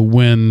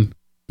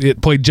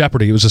it played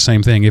Jeopardy, it was the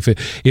same thing. If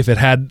it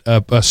had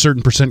a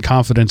certain percent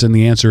confidence in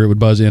the answer, it would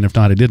buzz in. If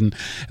not, it didn't.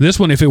 And this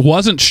one, if it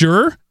wasn't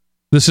sure,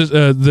 this is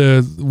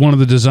one of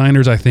the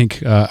designers, I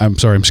think, I'm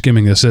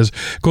skimming this, says,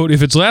 quote,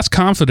 if it's less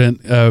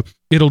confident,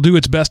 it'll do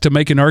its best to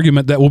make an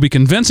argument that will be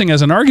convincing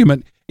as an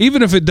argument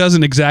even if it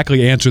doesn't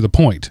exactly answer the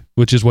point,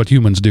 which is what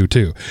humans do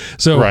too.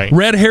 So Right.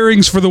 red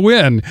herrings for the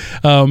win.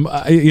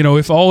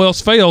 If all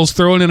else fails,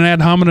 throw in an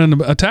ad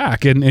hominem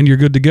attack and you're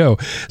good to go.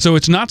 So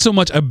it's not so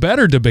much a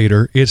better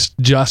debater, it's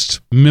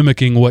just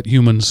mimicking what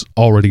humans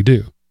already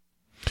do.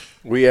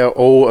 We are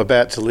all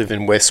about to live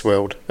in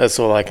Westworld. That's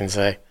all I can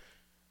say.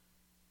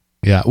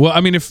 Yeah. Well, I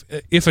mean,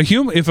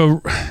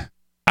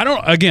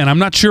 I'm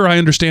not sure I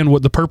understand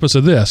what the purpose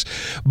of this,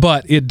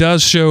 but it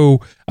does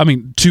show,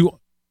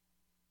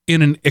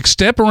 in an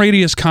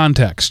extemporaneous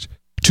context,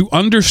 to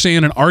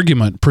understand an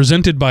argument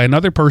presented by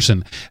another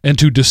person and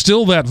to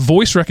distill that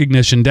voice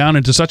recognition down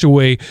into such a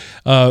way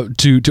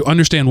to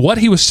understand what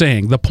he was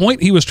saying, the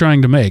point he was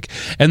trying to make,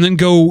 and then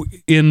go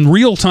in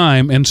real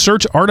time and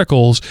search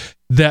articles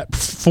that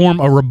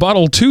form a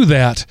rebuttal to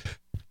that,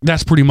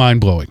 that's pretty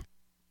mind-blowing.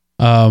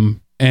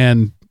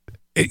 In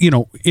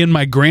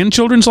my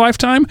grandchildren's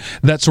lifetime,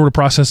 that sort of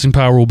processing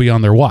power will be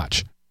on their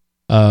watch.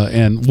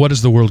 And what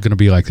is the world going to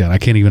be like that? I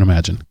can't even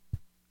imagine.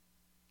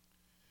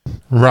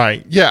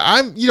 Right. Yeah,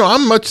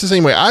 I'm much the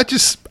same way. I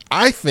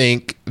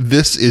think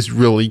this is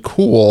really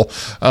cool.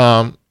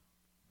 I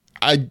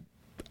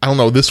don't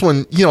know, this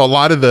one, a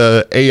lot of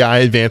the AI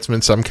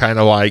advancements, I'm kind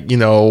of like,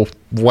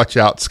 watch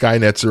out,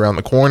 Skynet's around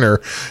the corner.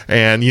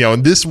 And,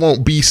 this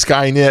won't be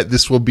Skynet.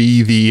 This will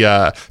be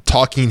the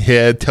talking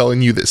head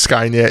telling you that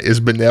Skynet is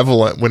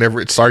benevolent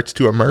whenever it starts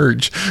to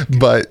emerge.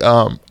 But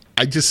I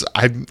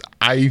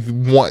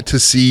want to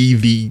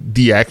see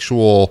the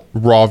actual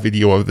raw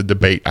video of the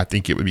debate. I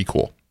think it would be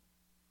cool.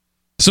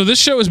 So this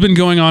show has been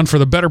going on for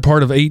the better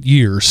part of 8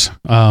 years,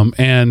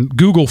 and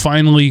Google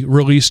finally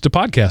released a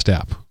podcast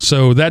app.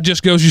 So that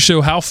just goes to show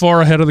how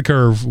far ahead of the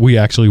curve we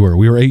actually were.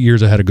 We were 8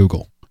 years ahead of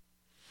Google.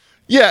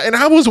 Yeah, and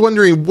I was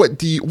wondering, what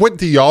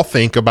do y'all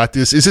think about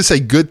this? Is this a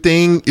good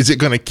thing? Is it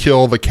going to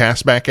kill the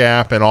Castback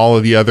app and all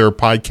of the other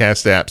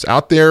podcast apps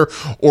out there?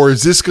 Or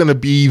is this going to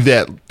be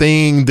that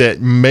thing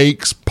that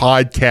makes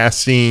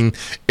podcasting,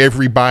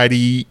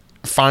 everybody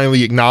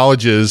finally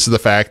acknowledges the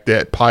fact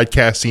that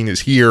podcasting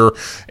is here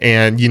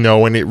and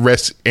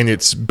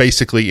it's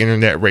basically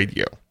internet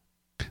radio?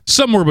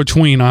 Somewhere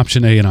between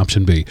option A and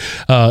option B.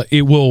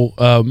 It will.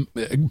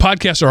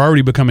 Podcasts are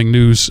already becoming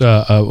news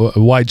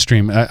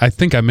widestream. I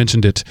think I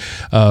mentioned it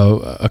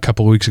a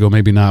couple of weeks ago,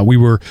 maybe not. We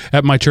were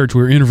at my church.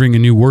 We were interviewing a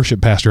new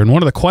worship pastor, and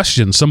one of the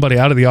questions somebody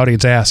out of the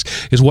audience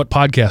asked is, "What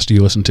podcast do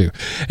you listen to?"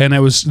 And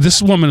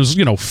this woman was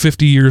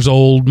 50 years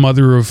old,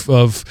 mother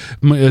of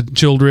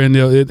children,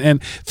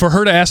 and for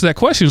her to ask that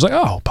question, it was like,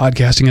 "Oh,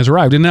 podcasting has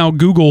arrived." And now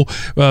Google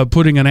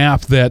putting an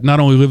app that not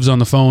only lives on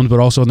the phones but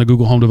also on the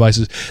Google Home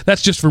devices.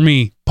 That's just for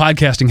me.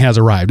 Podcasting has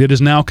arrived. It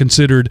is now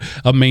considered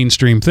a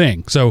mainstream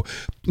thing. So,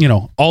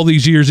 all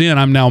these years in,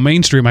 I'm now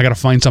mainstream. I got to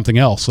find something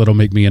else that'll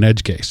make me an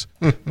edge case.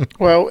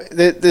 Well,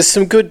 there's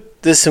some good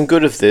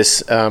of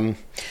this. A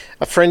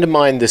friend of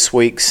mine this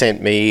week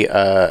sent me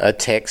a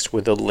text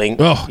with a link.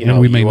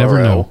 We may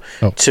never know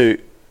to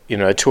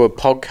a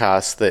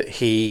podcast that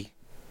he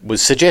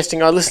was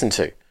suggesting I listen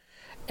to,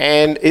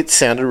 and it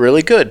sounded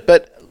really good.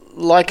 But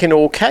like in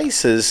all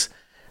cases,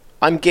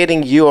 I'm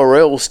getting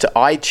URLs to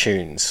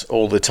iTunes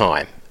all the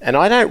time, and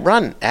I don't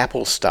run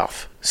Apple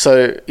stuff,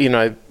 so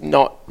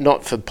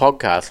not for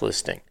podcast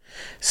listening.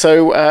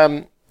 So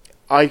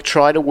I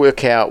try to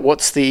work out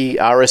what's the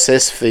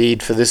RSS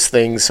feed for this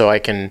thing, so I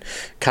can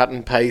cut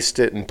and paste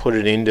it and put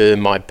it into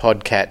my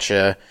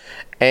podcatcher,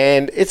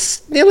 and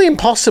it's nearly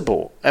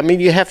impossible. I mean,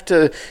 you have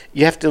to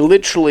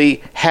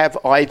literally have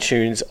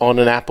iTunes on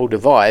an Apple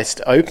device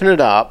to open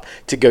it up,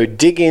 to go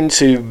dig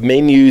into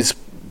menus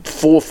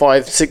 4,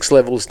 5, 6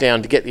 levels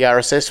down to get the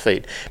RSS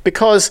feed,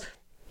 because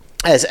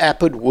as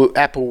Apple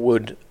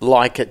would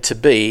like it to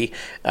be,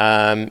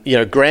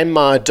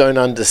 grandma don't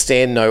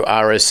understand no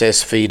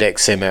RSS feed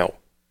XML.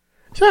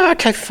 So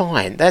okay,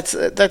 fine,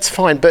 that's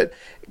fine, but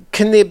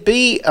can there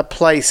be a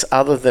place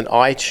other than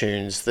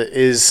iTunes that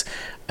is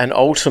an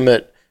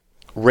ultimate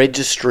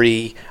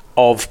registry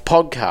of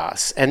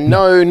podcasts? And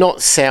no, not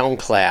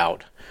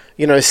SoundCloud.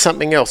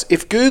 Something else.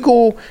 If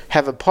Google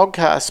have a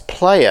podcast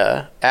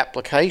player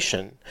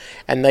application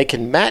and they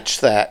can match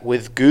that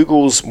with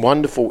Google's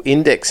wonderful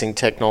indexing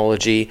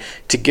technology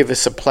to give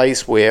us a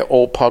place where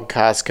all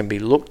podcasts can be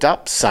looked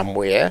up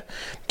somewhere,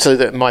 so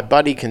that my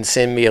buddy can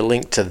send me a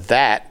link to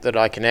that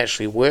I can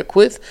actually work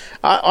with,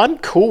 I'm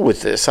cool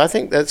with this. I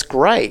think that's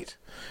great.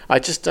 I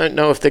just don't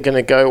know if they're going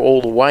to go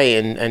all the way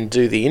and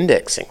do the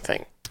indexing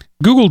thing.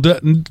 Google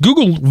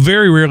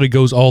very rarely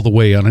goes all the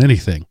way on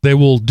anything. They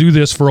will do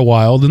this for a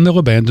while, then they'll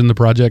abandon the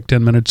project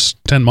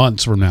 10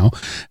 months from now,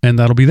 and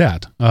that'll be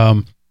that.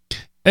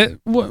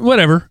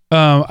 Whatever.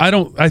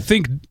 I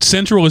think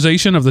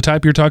centralization of the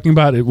type you're talking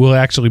about, it will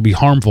actually be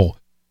harmful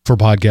for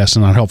podcasts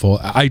and not helpful.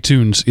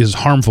 iTunes is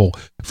harmful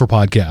for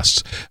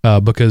podcasts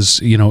because,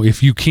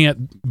 if you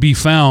can't be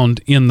found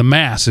in the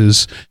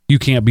masses, you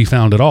can't be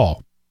found at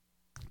all.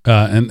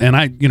 And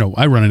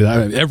I run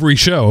it every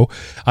show.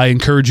 I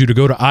encourage you to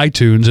go to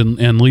iTunes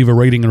and leave a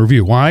rating and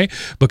review. Why?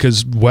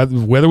 Because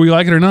whether we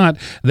like it or not,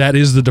 that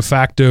is the de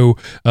facto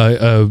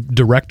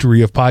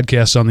directory of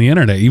podcasts on the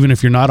internet. Even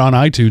if you're not on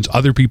iTunes,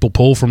 other people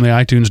pull from the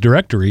iTunes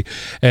directory,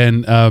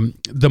 and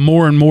the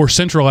more and more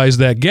centralized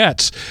that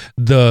gets,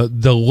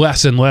 the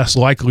less and less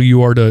likely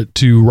you are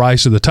to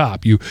rise to the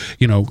top.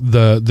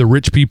 The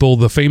rich people,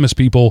 the famous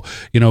people,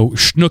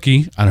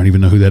 Schnooky, I don't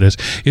even know who that is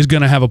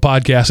going to have a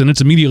podcast, and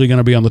it's immediately going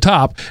to be on the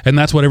top, and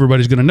that's what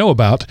everybody's going to know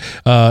about,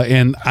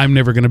 and I'm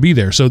never going to be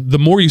there. So the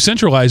more you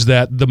centralize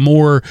that, the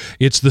more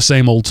it's the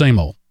same old,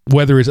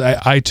 whether it's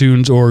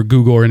iTunes or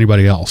Google or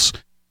anybody else.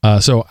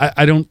 So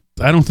I don't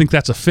think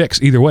that's a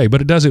fix either way,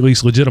 but it does at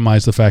least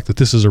legitimize the fact that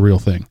this is a real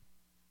thing.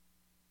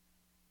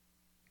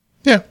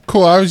 Yeah,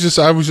 cool. I was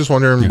just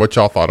wondering what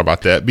y'all thought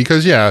about that,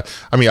 because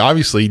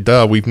obviously,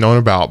 we've known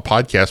about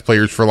podcast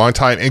players for a long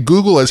time, and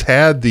Google has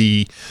had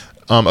the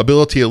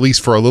ability, at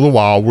least for a little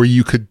while, where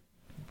you could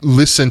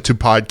listen to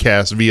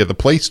podcasts via the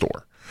Play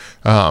Store.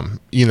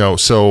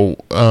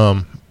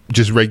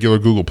 Just regular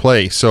Google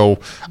Play. So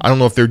I don't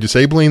know if they're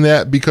disabling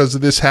that because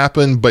of this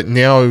happened, but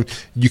now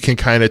you can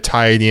kind of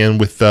tie it in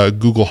with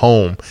Google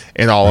Home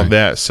and all of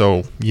that.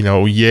 So,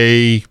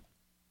 yay,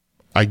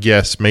 I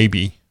guess,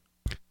 maybe.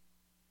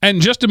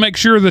 And just to make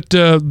sure that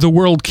the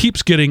world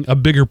keeps getting a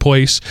bigger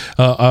place,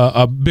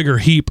 a bigger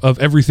heap of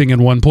everything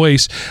in one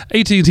place,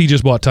 AT&T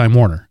just bought Time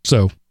Warner.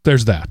 So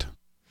there's that.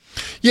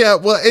 Yeah,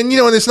 well, and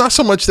it's not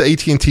so much that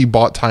AT&T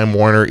bought Time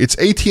Warner. It's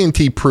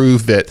AT&T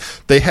proved that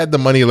they had the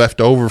money left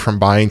over from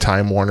buying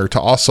Time Warner to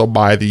also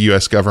buy the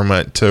U.S.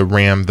 government to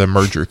ram the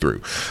merger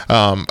through.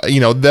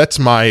 That's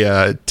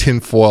my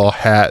tinfoil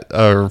hat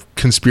or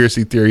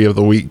conspiracy theory of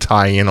the week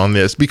tie-in on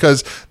this,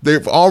 because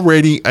they've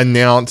already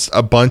announced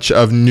a bunch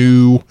of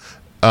new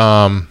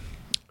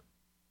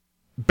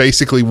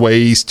basically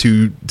ways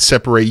to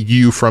separate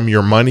you from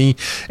your money.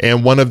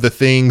 And one of the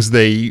things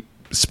they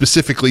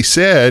specifically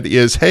said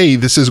is, hey,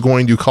 this is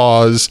going to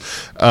cause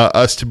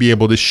us to be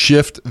able to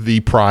shift the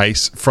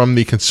price from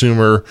the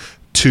consumer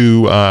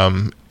to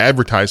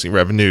advertising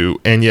revenue.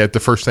 And yet the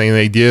first thing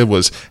they did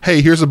was,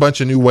 hey, here's a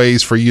bunch of new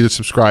ways for you to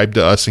subscribe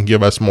to us and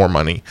give us more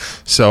money.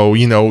 So,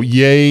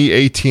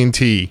 yay,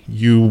 AT&T,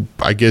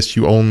 I guess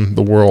you own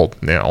the world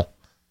now.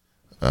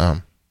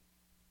 And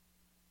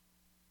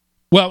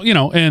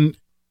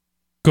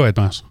go ahead,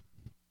 Miles.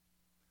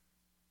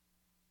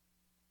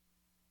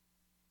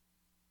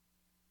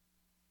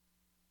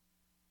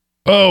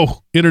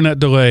 Oh, internet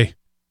delay.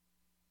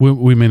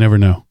 We may never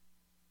know.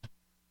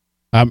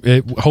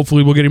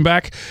 Hopefully we'll get him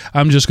back.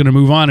 I'm just going to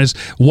move on.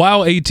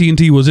 While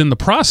AT&T was in the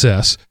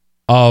process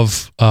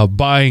of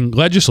buying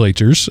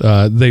legislatures,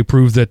 they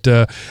proved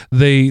that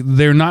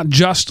they're not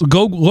just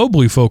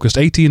globally focused.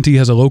 AT&T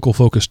has a local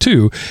focus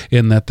too,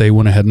 in that they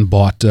went ahead and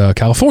bought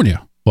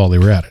California while they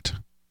were at it.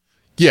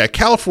 Yeah,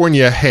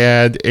 California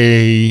had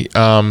a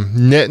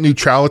net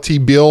neutrality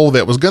bill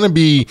that was going to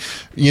be,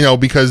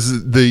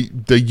 because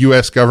the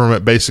U.S.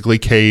 government basically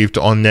caved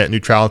on net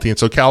neutrality. And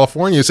so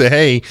California said,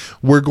 hey,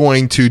 we're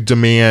going to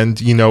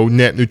demand,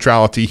 net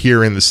neutrality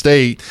here in the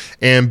state.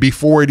 And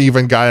before it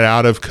even got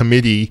out of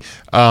committee,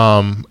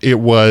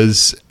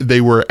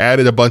 they were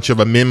added a bunch of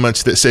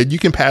amendments that said you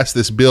can pass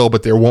this bill,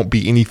 but there won't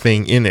be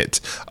anything in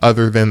it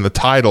other than the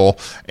title.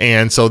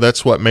 And so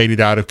that's what made it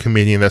out of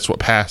committee, and that's what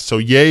passed. So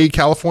yay,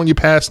 California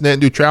passed net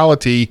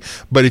neutrality,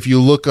 but if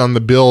you look on the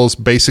bills,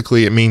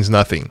 basically it means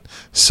nothing.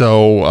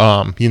 So,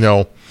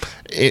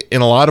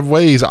 in a lot of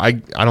ways, I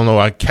don't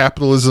know,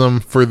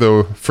 capitalism for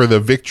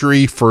the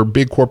victory for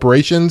big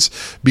corporations,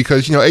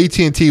 because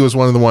AT&T was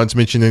one of the ones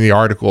mentioned in the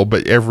article,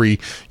 but every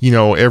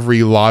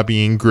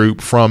lobbying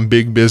group from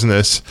big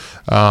business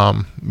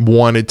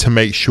wanted to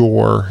make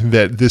sure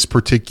that this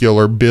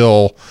particular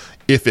bill,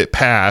 if it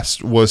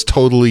passed, was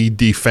totally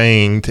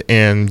defanged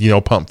and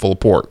pumped full of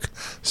pork.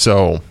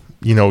 So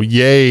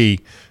yay,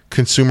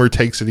 consumer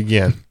takes it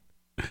again.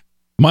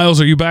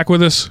 Miles, are you back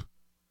with us?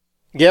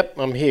 Yep,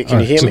 I'm here. Can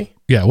you hear me?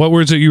 Yeah, what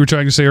words that you were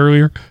trying to say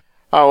earlier?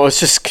 I was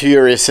just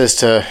curious as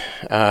to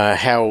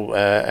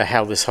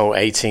how this whole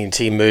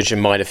AT&T merger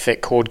might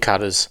affect cord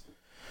cutters.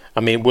 I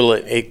mean, will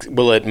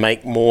it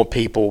make more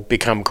people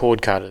become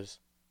cord cutters?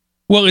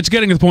 Well, it's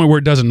getting to the point where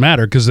it doesn't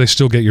matter because they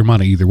still get your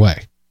money either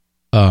way.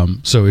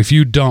 So if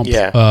you dump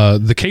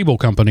the cable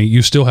company,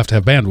 you still have to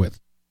have bandwidth.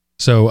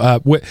 So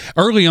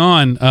early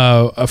on,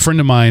 a friend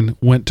of mine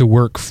went to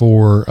work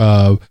for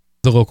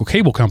the local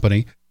cable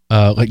company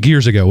like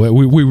years ago.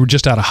 We were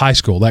just out of high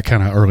school, that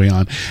kind of early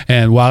on.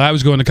 And while I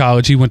was going to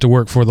college, he went to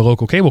work for the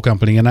local cable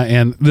company.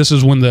 And this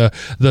is when the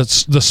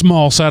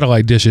small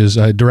satellite dishes,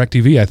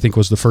 DirecTV, I think,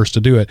 was the first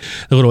to do it.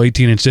 The little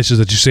 18-inch dishes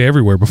that you see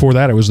everywhere. Before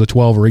that, it was the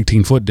 12 or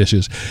 18-foot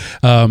dishes.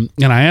 And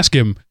I asked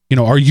him,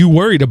 are you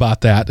worried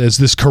about that? Is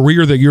this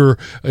career that you're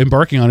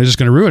embarking on is just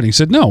going to ruin it? He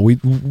said, no,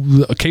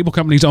 cable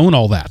companies own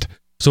all that.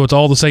 So it's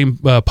all the same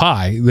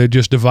pie. They're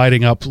just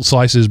dividing up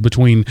slices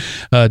between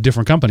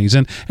different companies.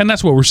 And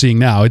that's what we're seeing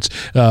now. It's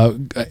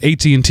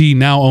AT&T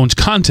now owns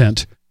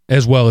content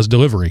as well as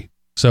delivery.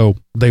 So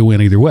they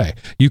win either way.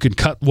 You can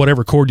cut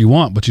whatever cord you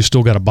want, but you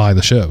still got to buy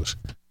the shows.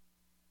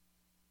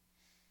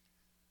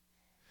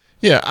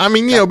 Yeah, I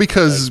mean,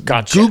 because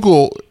Gotcha.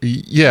 Google,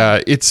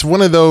 it's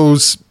one of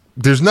those,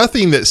 there's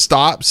nothing that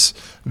stops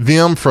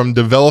them from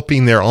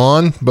developing their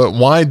own, but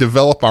why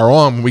develop our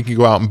own when we can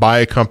go out and buy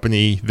a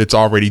company that's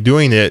already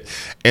doing it?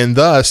 And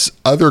thus,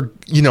 other,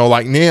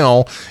 like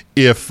now,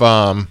 if,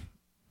 I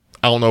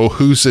don't know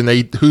who's an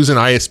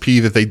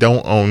ISP that they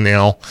don't own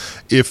now,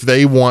 if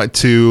they want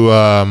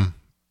to,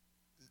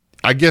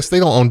 I guess they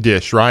don't own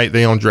Dish, right?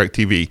 They own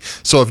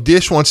DirecTV. So if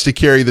Dish wants to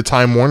carry the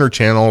Time Warner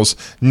channels,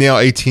 now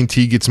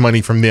AT&T gets money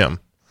from them.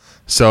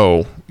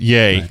 So,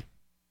 yay. Right.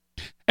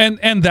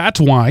 And that's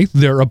why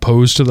they're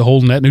opposed to the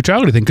whole net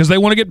neutrality thing, because they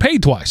want to get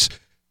paid twice.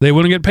 They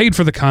want to get paid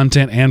for the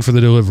content and for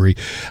the delivery.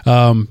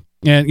 And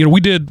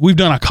we've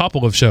done a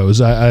couple of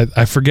shows.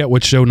 I forget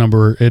which show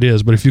number it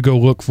is, but if you go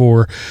look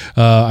for,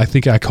 I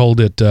think I called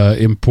it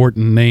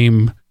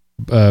important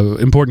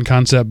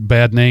concept,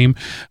 bad name.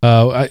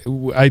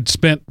 I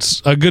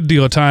spent a good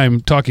deal of time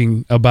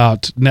talking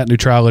about net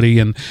neutrality,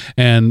 and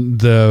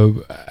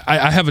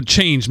I haven't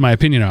changed my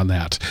opinion on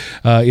that.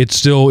 It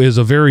still is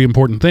a very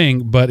important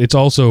thing, but it's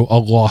also a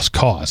lost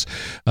cause.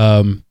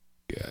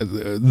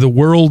 The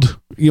world,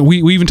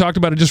 we even talked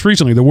about it just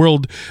recently. The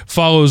world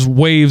follows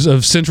waves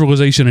of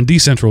centralization and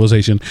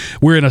decentralization.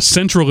 We're in a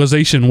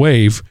centralization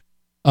wave.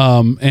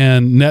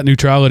 And net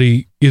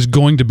neutrality is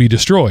going to be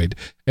destroyed,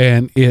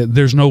 and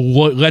there's no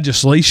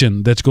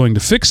legislation that's going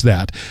to fix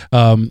that.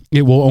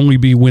 It will only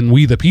be when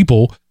we, the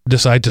people,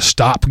 decide to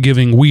stop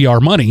giving our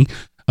money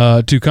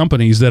to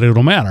companies that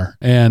it'll matter,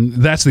 and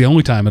that's the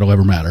only time it'll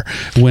ever matter.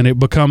 When it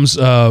becomes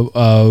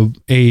a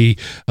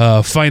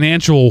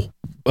financial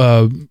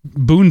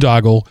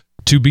boondoggle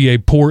to be a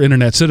poor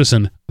internet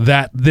citizen,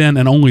 that then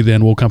and only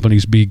then will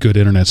companies be good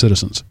internet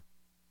citizens.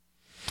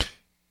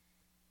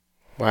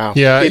 Wow.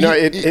 Yeah.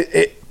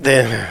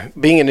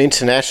 Being an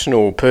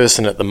international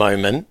person at the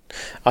moment,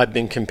 I've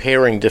been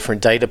comparing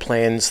different data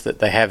plans that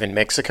they have in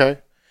Mexico.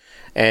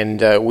 And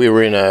we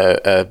were in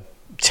a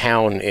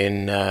town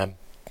in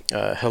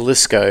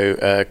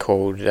Jalisco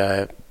called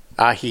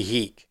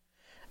Ajijic.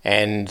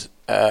 And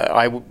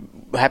I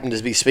happened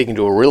to be speaking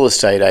to a real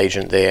estate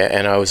agent there,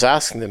 and I was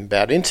asking them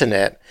about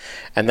internet,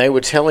 and they were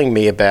telling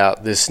me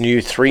about this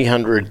new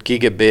 300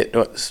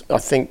 gigabit, I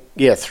think,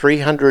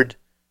 300.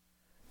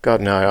 God,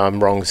 no,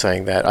 I'm wrong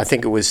saying that. I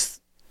think it was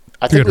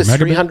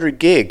 300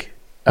 gig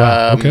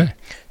Okay.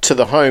 to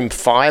the home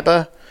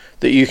fiber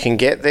that you can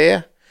get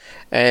there.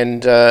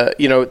 And,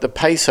 the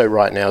peso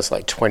right now is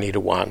like 20 to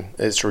 1.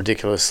 It's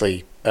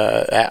ridiculously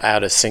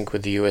out of sync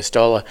with the US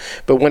dollar.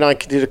 But when I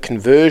did a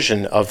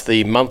conversion of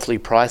the monthly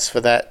price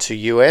for that to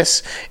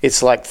US,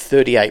 it's like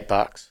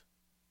 $38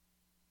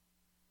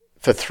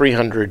 for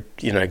 300,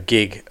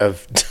 gig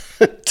of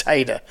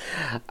data.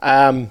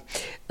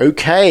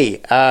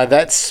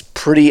 That's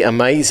pretty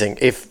amazing.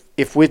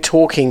 If we're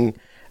talking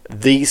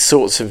these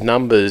sorts of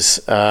numbers,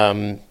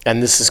 and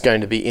this is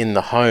going to be in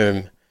the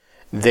home,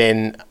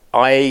 then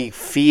I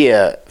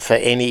fear for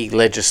any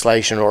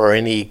legislation or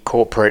any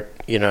corporate,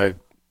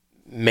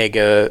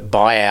 mega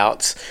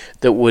buyouts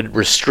that would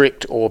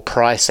restrict or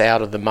price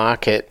out of the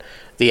market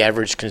the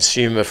average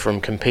consumer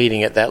from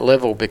competing at that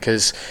level,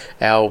 because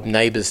our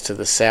neighbors to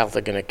the south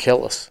are going to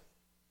kill us.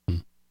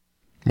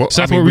 Well,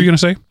 Seth, what were you going to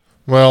say?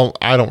 Well,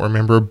 I don't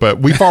remember, but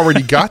we've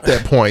already got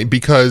that point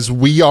because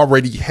we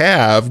already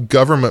have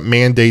government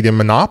mandated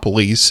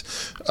monopolies,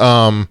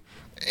 that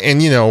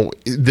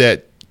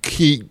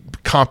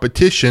keep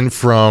competition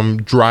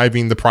from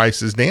driving the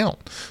prices down.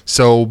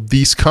 So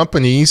these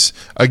companies,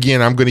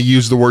 again, I'm going to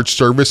use the word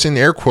service in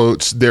air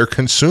quotes, their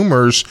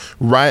consumers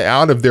right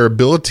out of their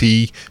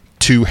ability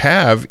to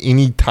have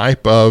any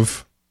type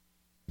of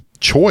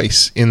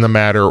choice in the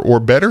matter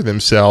or better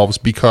themselves,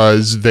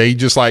 because they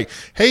just like,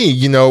 hey,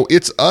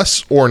 it's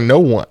us or no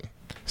one.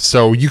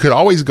 So you could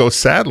always go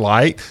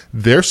satellite.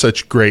 They're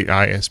such great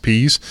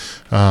ISPs.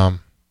 I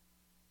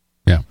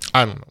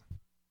don't know.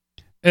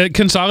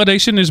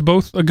 Consolidation is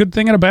both a good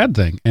thing and a bad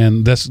thing,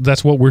 and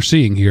that's what we're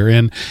seeing here.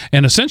 And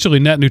essentially,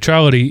 net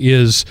neutrality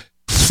is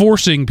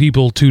forcing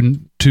people to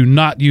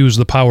not use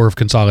the power of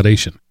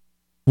consolidation,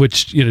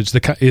 which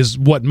is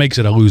what makes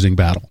it a losing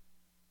battle.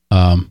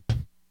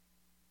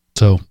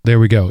 So there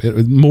we go.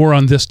 More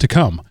on this to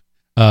come.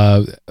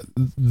 When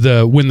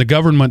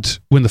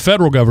the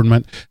federal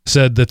government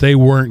said that they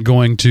weren't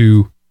going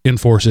to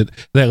enforce it,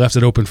 they left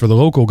it open for the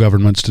local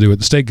governments to do it,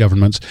 the state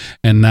governments,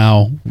 and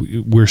now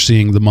we're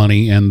seeing the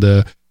money and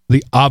the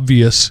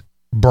obvious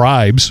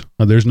bribes.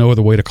 There's no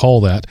other way to call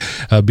that,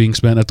 being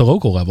spent at the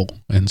local level.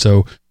 And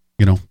so,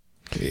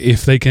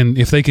 if they can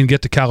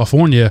get to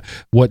California,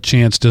 what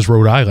chance does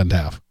Rhode Island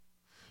have?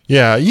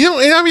 Yeah,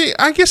 and I mean,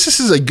 I guess this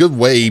is a good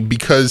way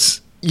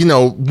because,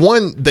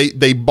 one,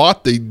 they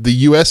bought the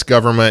U.S.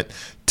 government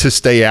to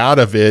stay out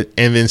of it,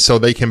 and then so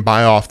they can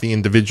buy off the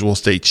individual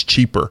states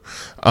cheaper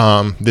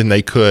than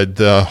they could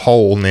the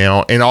whole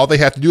now. And all they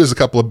have to do is a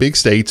couple of big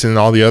states, and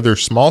all the other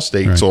small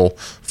states will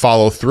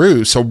follow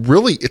through. So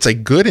really, it's a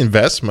good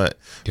investment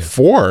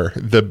for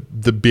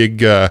the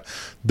big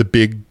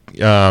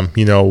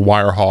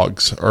wire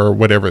hogs or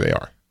whatever they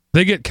are.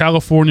 They get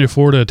California,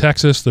 Florida,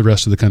 Texas. The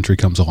rest of the country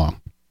comes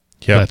along.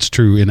 Yeah, that's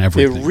true in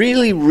everything. They're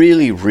really,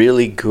 really,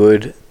 really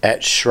good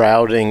at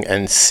shrouding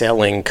and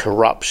selling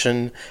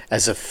corruption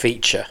as a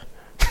feature.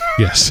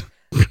 Yes.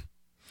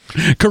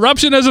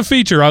 Corruption as a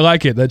feature. I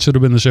like it. That should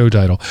have been the show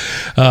title.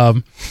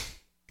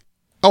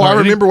 I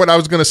remember what I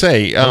was going to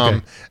say.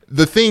 Okay.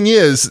 The thing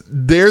is,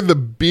 they're the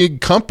big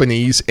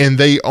companies and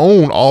they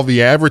own all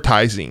the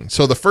advertising.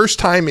 So the first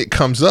time it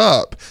comes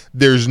up,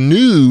 there's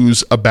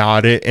news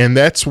about it, and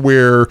that's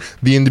where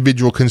the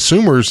individual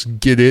consumers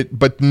get it.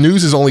 But the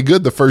news is only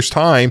good the first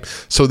time.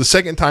 So the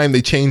second time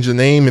they change the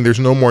name and there's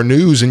no more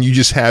news, and you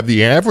just have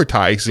the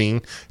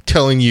advertising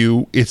telling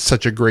you it's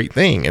such a great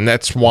thing. And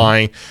that's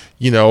why,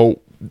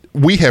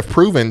 we have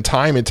proven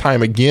time and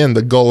time again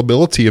the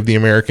gullibility of the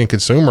American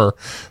consumer,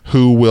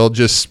 who will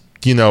just,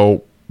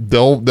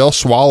 they'll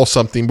swallow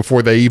something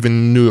before they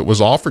even knew it was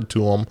offered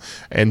to them.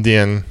 And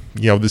then,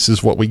 this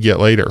is what we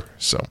get later.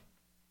 So.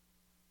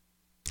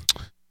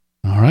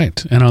 All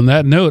right. And on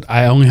that note,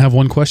 I only have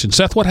one question.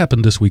 Seth, what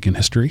happened this week in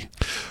history?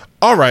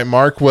 All right,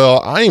 Mark.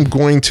 Well, I am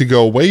going to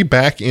go way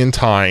back in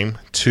time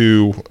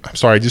to, I'm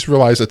sorry, I just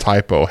realized a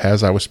typo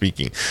as I was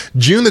speaking.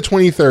 June the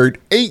 23rd,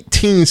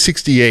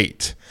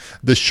 1868.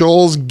 The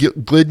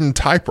Scholes Glidden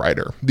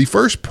typewriter, the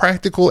first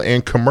practical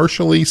and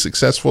commercially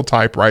successful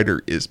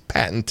typewriter, is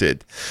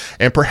patented.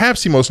 And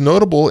perhaps the most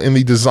notable in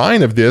the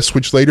design of this,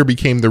 which later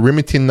became the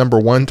Remington No.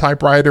 1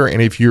 typewriter,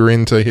 and if you're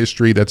into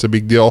history, that's a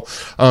big deal,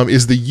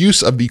 is the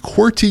use of the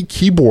QWERTY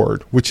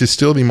keyboard, which is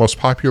still the most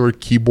popular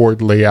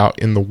keyboard layout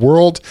in the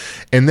world.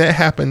 And that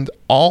happened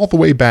all the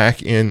way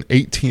back in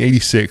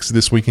 1886,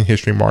 this week in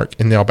history, Mark.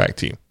 And now back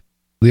to you.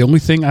 The only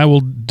thing I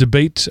will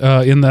debate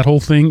in that whole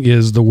thing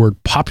is the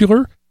word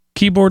popular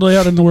keyboard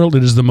layout in the world.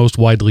 It is the most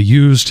widely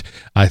used.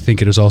 I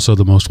think it is also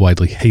the most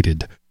widely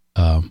hated.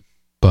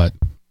 But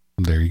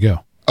there you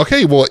go.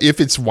 Okay, well, if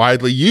it's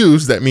widely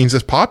used, that means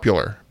it's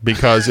popular,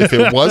 because if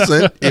it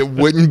wasn't, it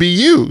wouldn't be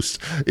used.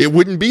 It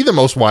wouldn't be the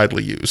most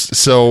widely used.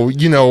 So,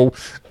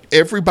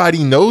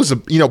 everybody knows,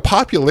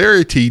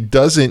 popularity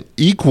doesn't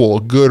equal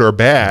good or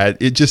bad.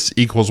 It just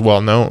equals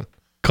well known.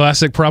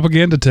 Classic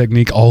propaganda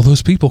technique. All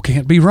those people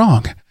can't be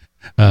wrong.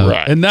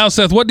 Right. And now,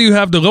 Seth, what do you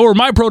have to lower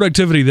my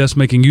productivity that's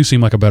making you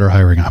seem like a better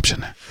hiring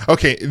option?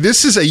 Okay,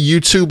 this is a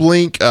YouTube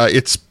link.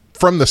 It's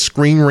from the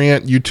Screen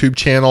Rant YouTube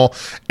channel,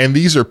 and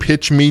these are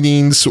pitch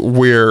meetings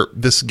where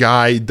this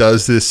guy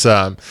does this,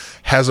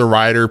 has a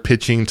writer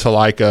pitching to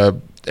like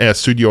a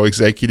studio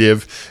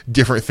executive,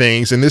 different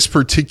things. And this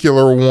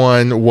particular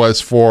one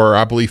was for,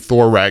 I believe,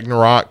 Thor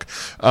Ragnarok.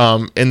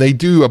 And they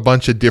do a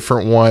bunch of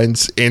different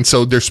ones. And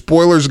so there's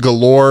spoilers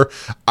galore.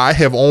 I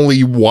have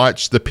only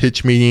watched the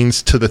pitch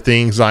meetings to the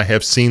things I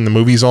have seen the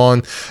movies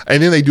on.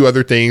 And then they do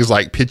other things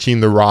like pitching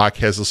The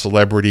Rock as a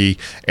celebrity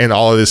and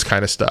all of this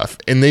kind of stuff.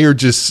 And they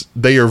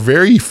are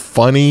very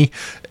funny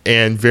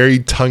and very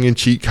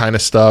tongue-in-cheek kind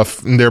of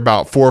stuff. And they're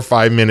about 4 or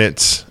 5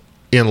 minutes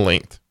in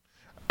length.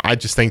 I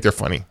just think they're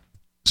funny.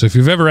 So if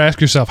you've ever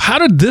asked yourself, how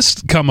did this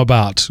come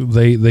about?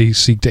 They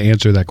seek to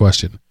answer that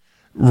question.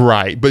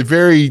 Right. But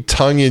very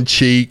tongue in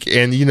cheek,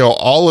 and,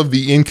 all of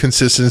the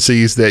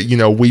inconsistencies that,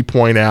 we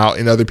point out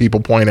and other people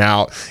point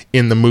out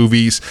in the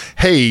movies.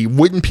 Hey,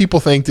 wouldn't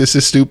people think this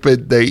is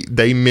stupid?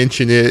 They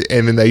mention it,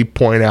 and then they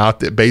point out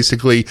that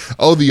basically,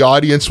 the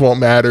audience won't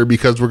matter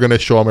because we're going to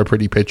show them a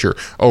pretty picture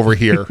over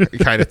here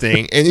kind of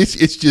thing. And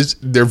it's just,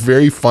 they're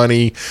very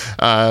funny.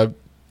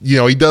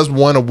 He does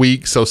one a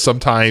week. So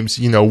sometimes,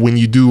 when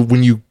you do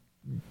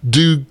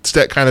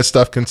that kind of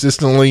stuff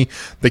consistently,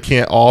 they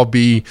can't all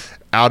be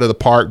out of the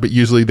park, but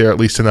usually they're at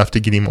least enough to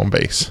get him on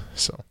base.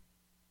 So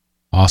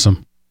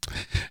awesome.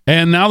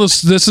 And now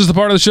this is the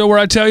part of the show where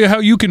I tell you how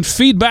you can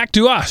feed back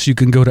to us. You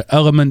can go to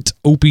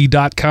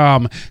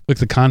elementop.com, click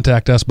the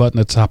contact us button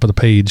at the top of the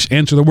page,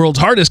 answer the world's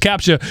hardest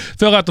CAPTCHA,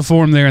 fill out the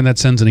form there, and that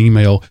sends an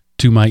email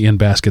to my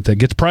in-basket that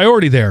gets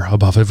priority there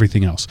above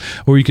everything else.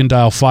 Or you can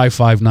dial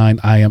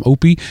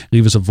 559-I-AM-OPIE,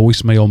 leave us a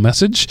voicemail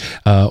message,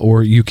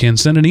 or you can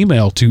send an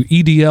email to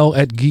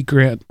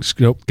edl@geekrant.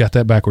 Nope, got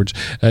that backwards.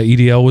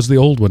 EDL was the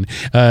old one.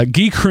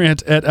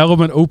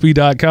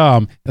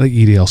 geekrant@elementop.com. I think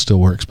EDL still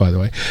works, by the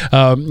way.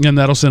 And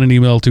that'll send an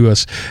email to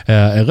us.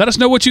 And let us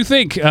know what you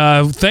think.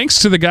 Thanks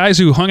to the guys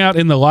who hung out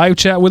in the live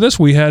chat with us.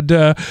 We had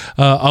a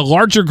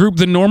larger group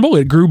than normal.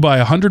 It grew by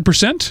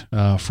 100%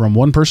 from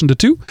 1 person to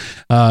 2.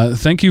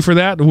 Thank you for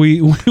that.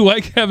 We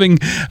like having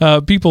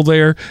people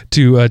there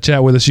to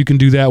chat with us. You can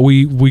do that.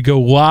 We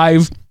go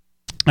live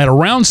at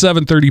around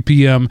 7:30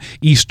 p.m.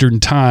 Eastern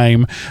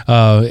Time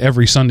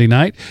every Sunday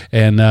night.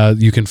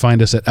 And you can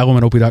find us at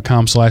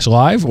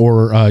elementop.com/live,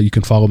 or you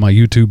can follow my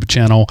YouTube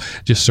channel.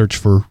 Just search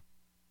for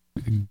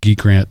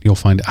Geek Rant. You'll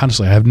find it.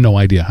 Honestly, I have no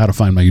idea how to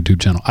find my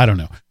YouTube channel. I don't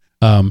know.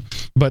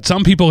 But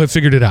some people have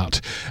figured it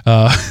out.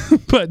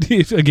 But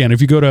if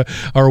you go to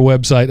our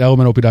website,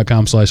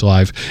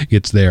 elementop.com/live,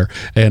 it's there.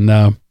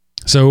 And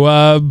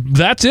so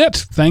that's it.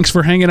 Thanks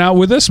for hanging out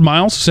with us.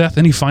 Miles, Seth,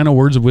 any final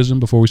words of wisdom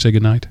before we say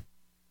goodnight?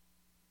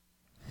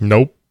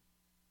 Nope.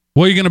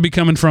 Where are you going to be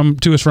coming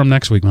to us from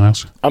next week,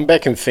 Miles? I'm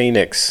back in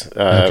Phoenix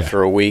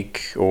for a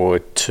week or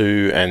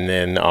two, and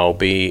then I'll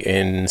be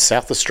in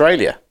South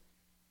Australia.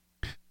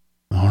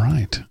 All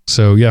right.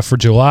 So, yeah, for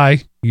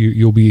July,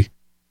 you'll be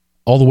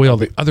all the way on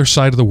the other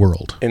side of the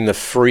world. In the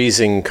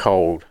freezing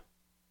cold.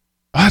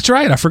 Oh, that's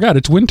right. I forgot.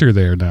 It's winter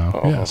there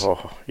now.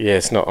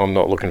 Yes. I'm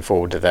not looking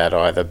forward to that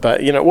either.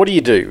 But, what do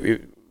you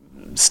do?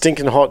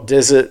 Stinking hot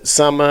desert,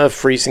 summer,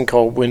 freezing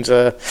cold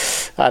winter.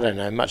 I don't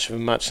know. Much of a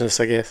muchness,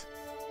 I guess.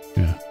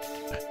 Yeah.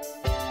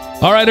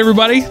 All right,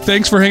 everybody.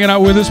 Thanks for hanging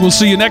out with us. We'll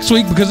see you next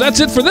week because that's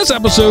it for this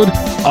episode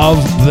of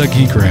The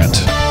Geek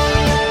Rant.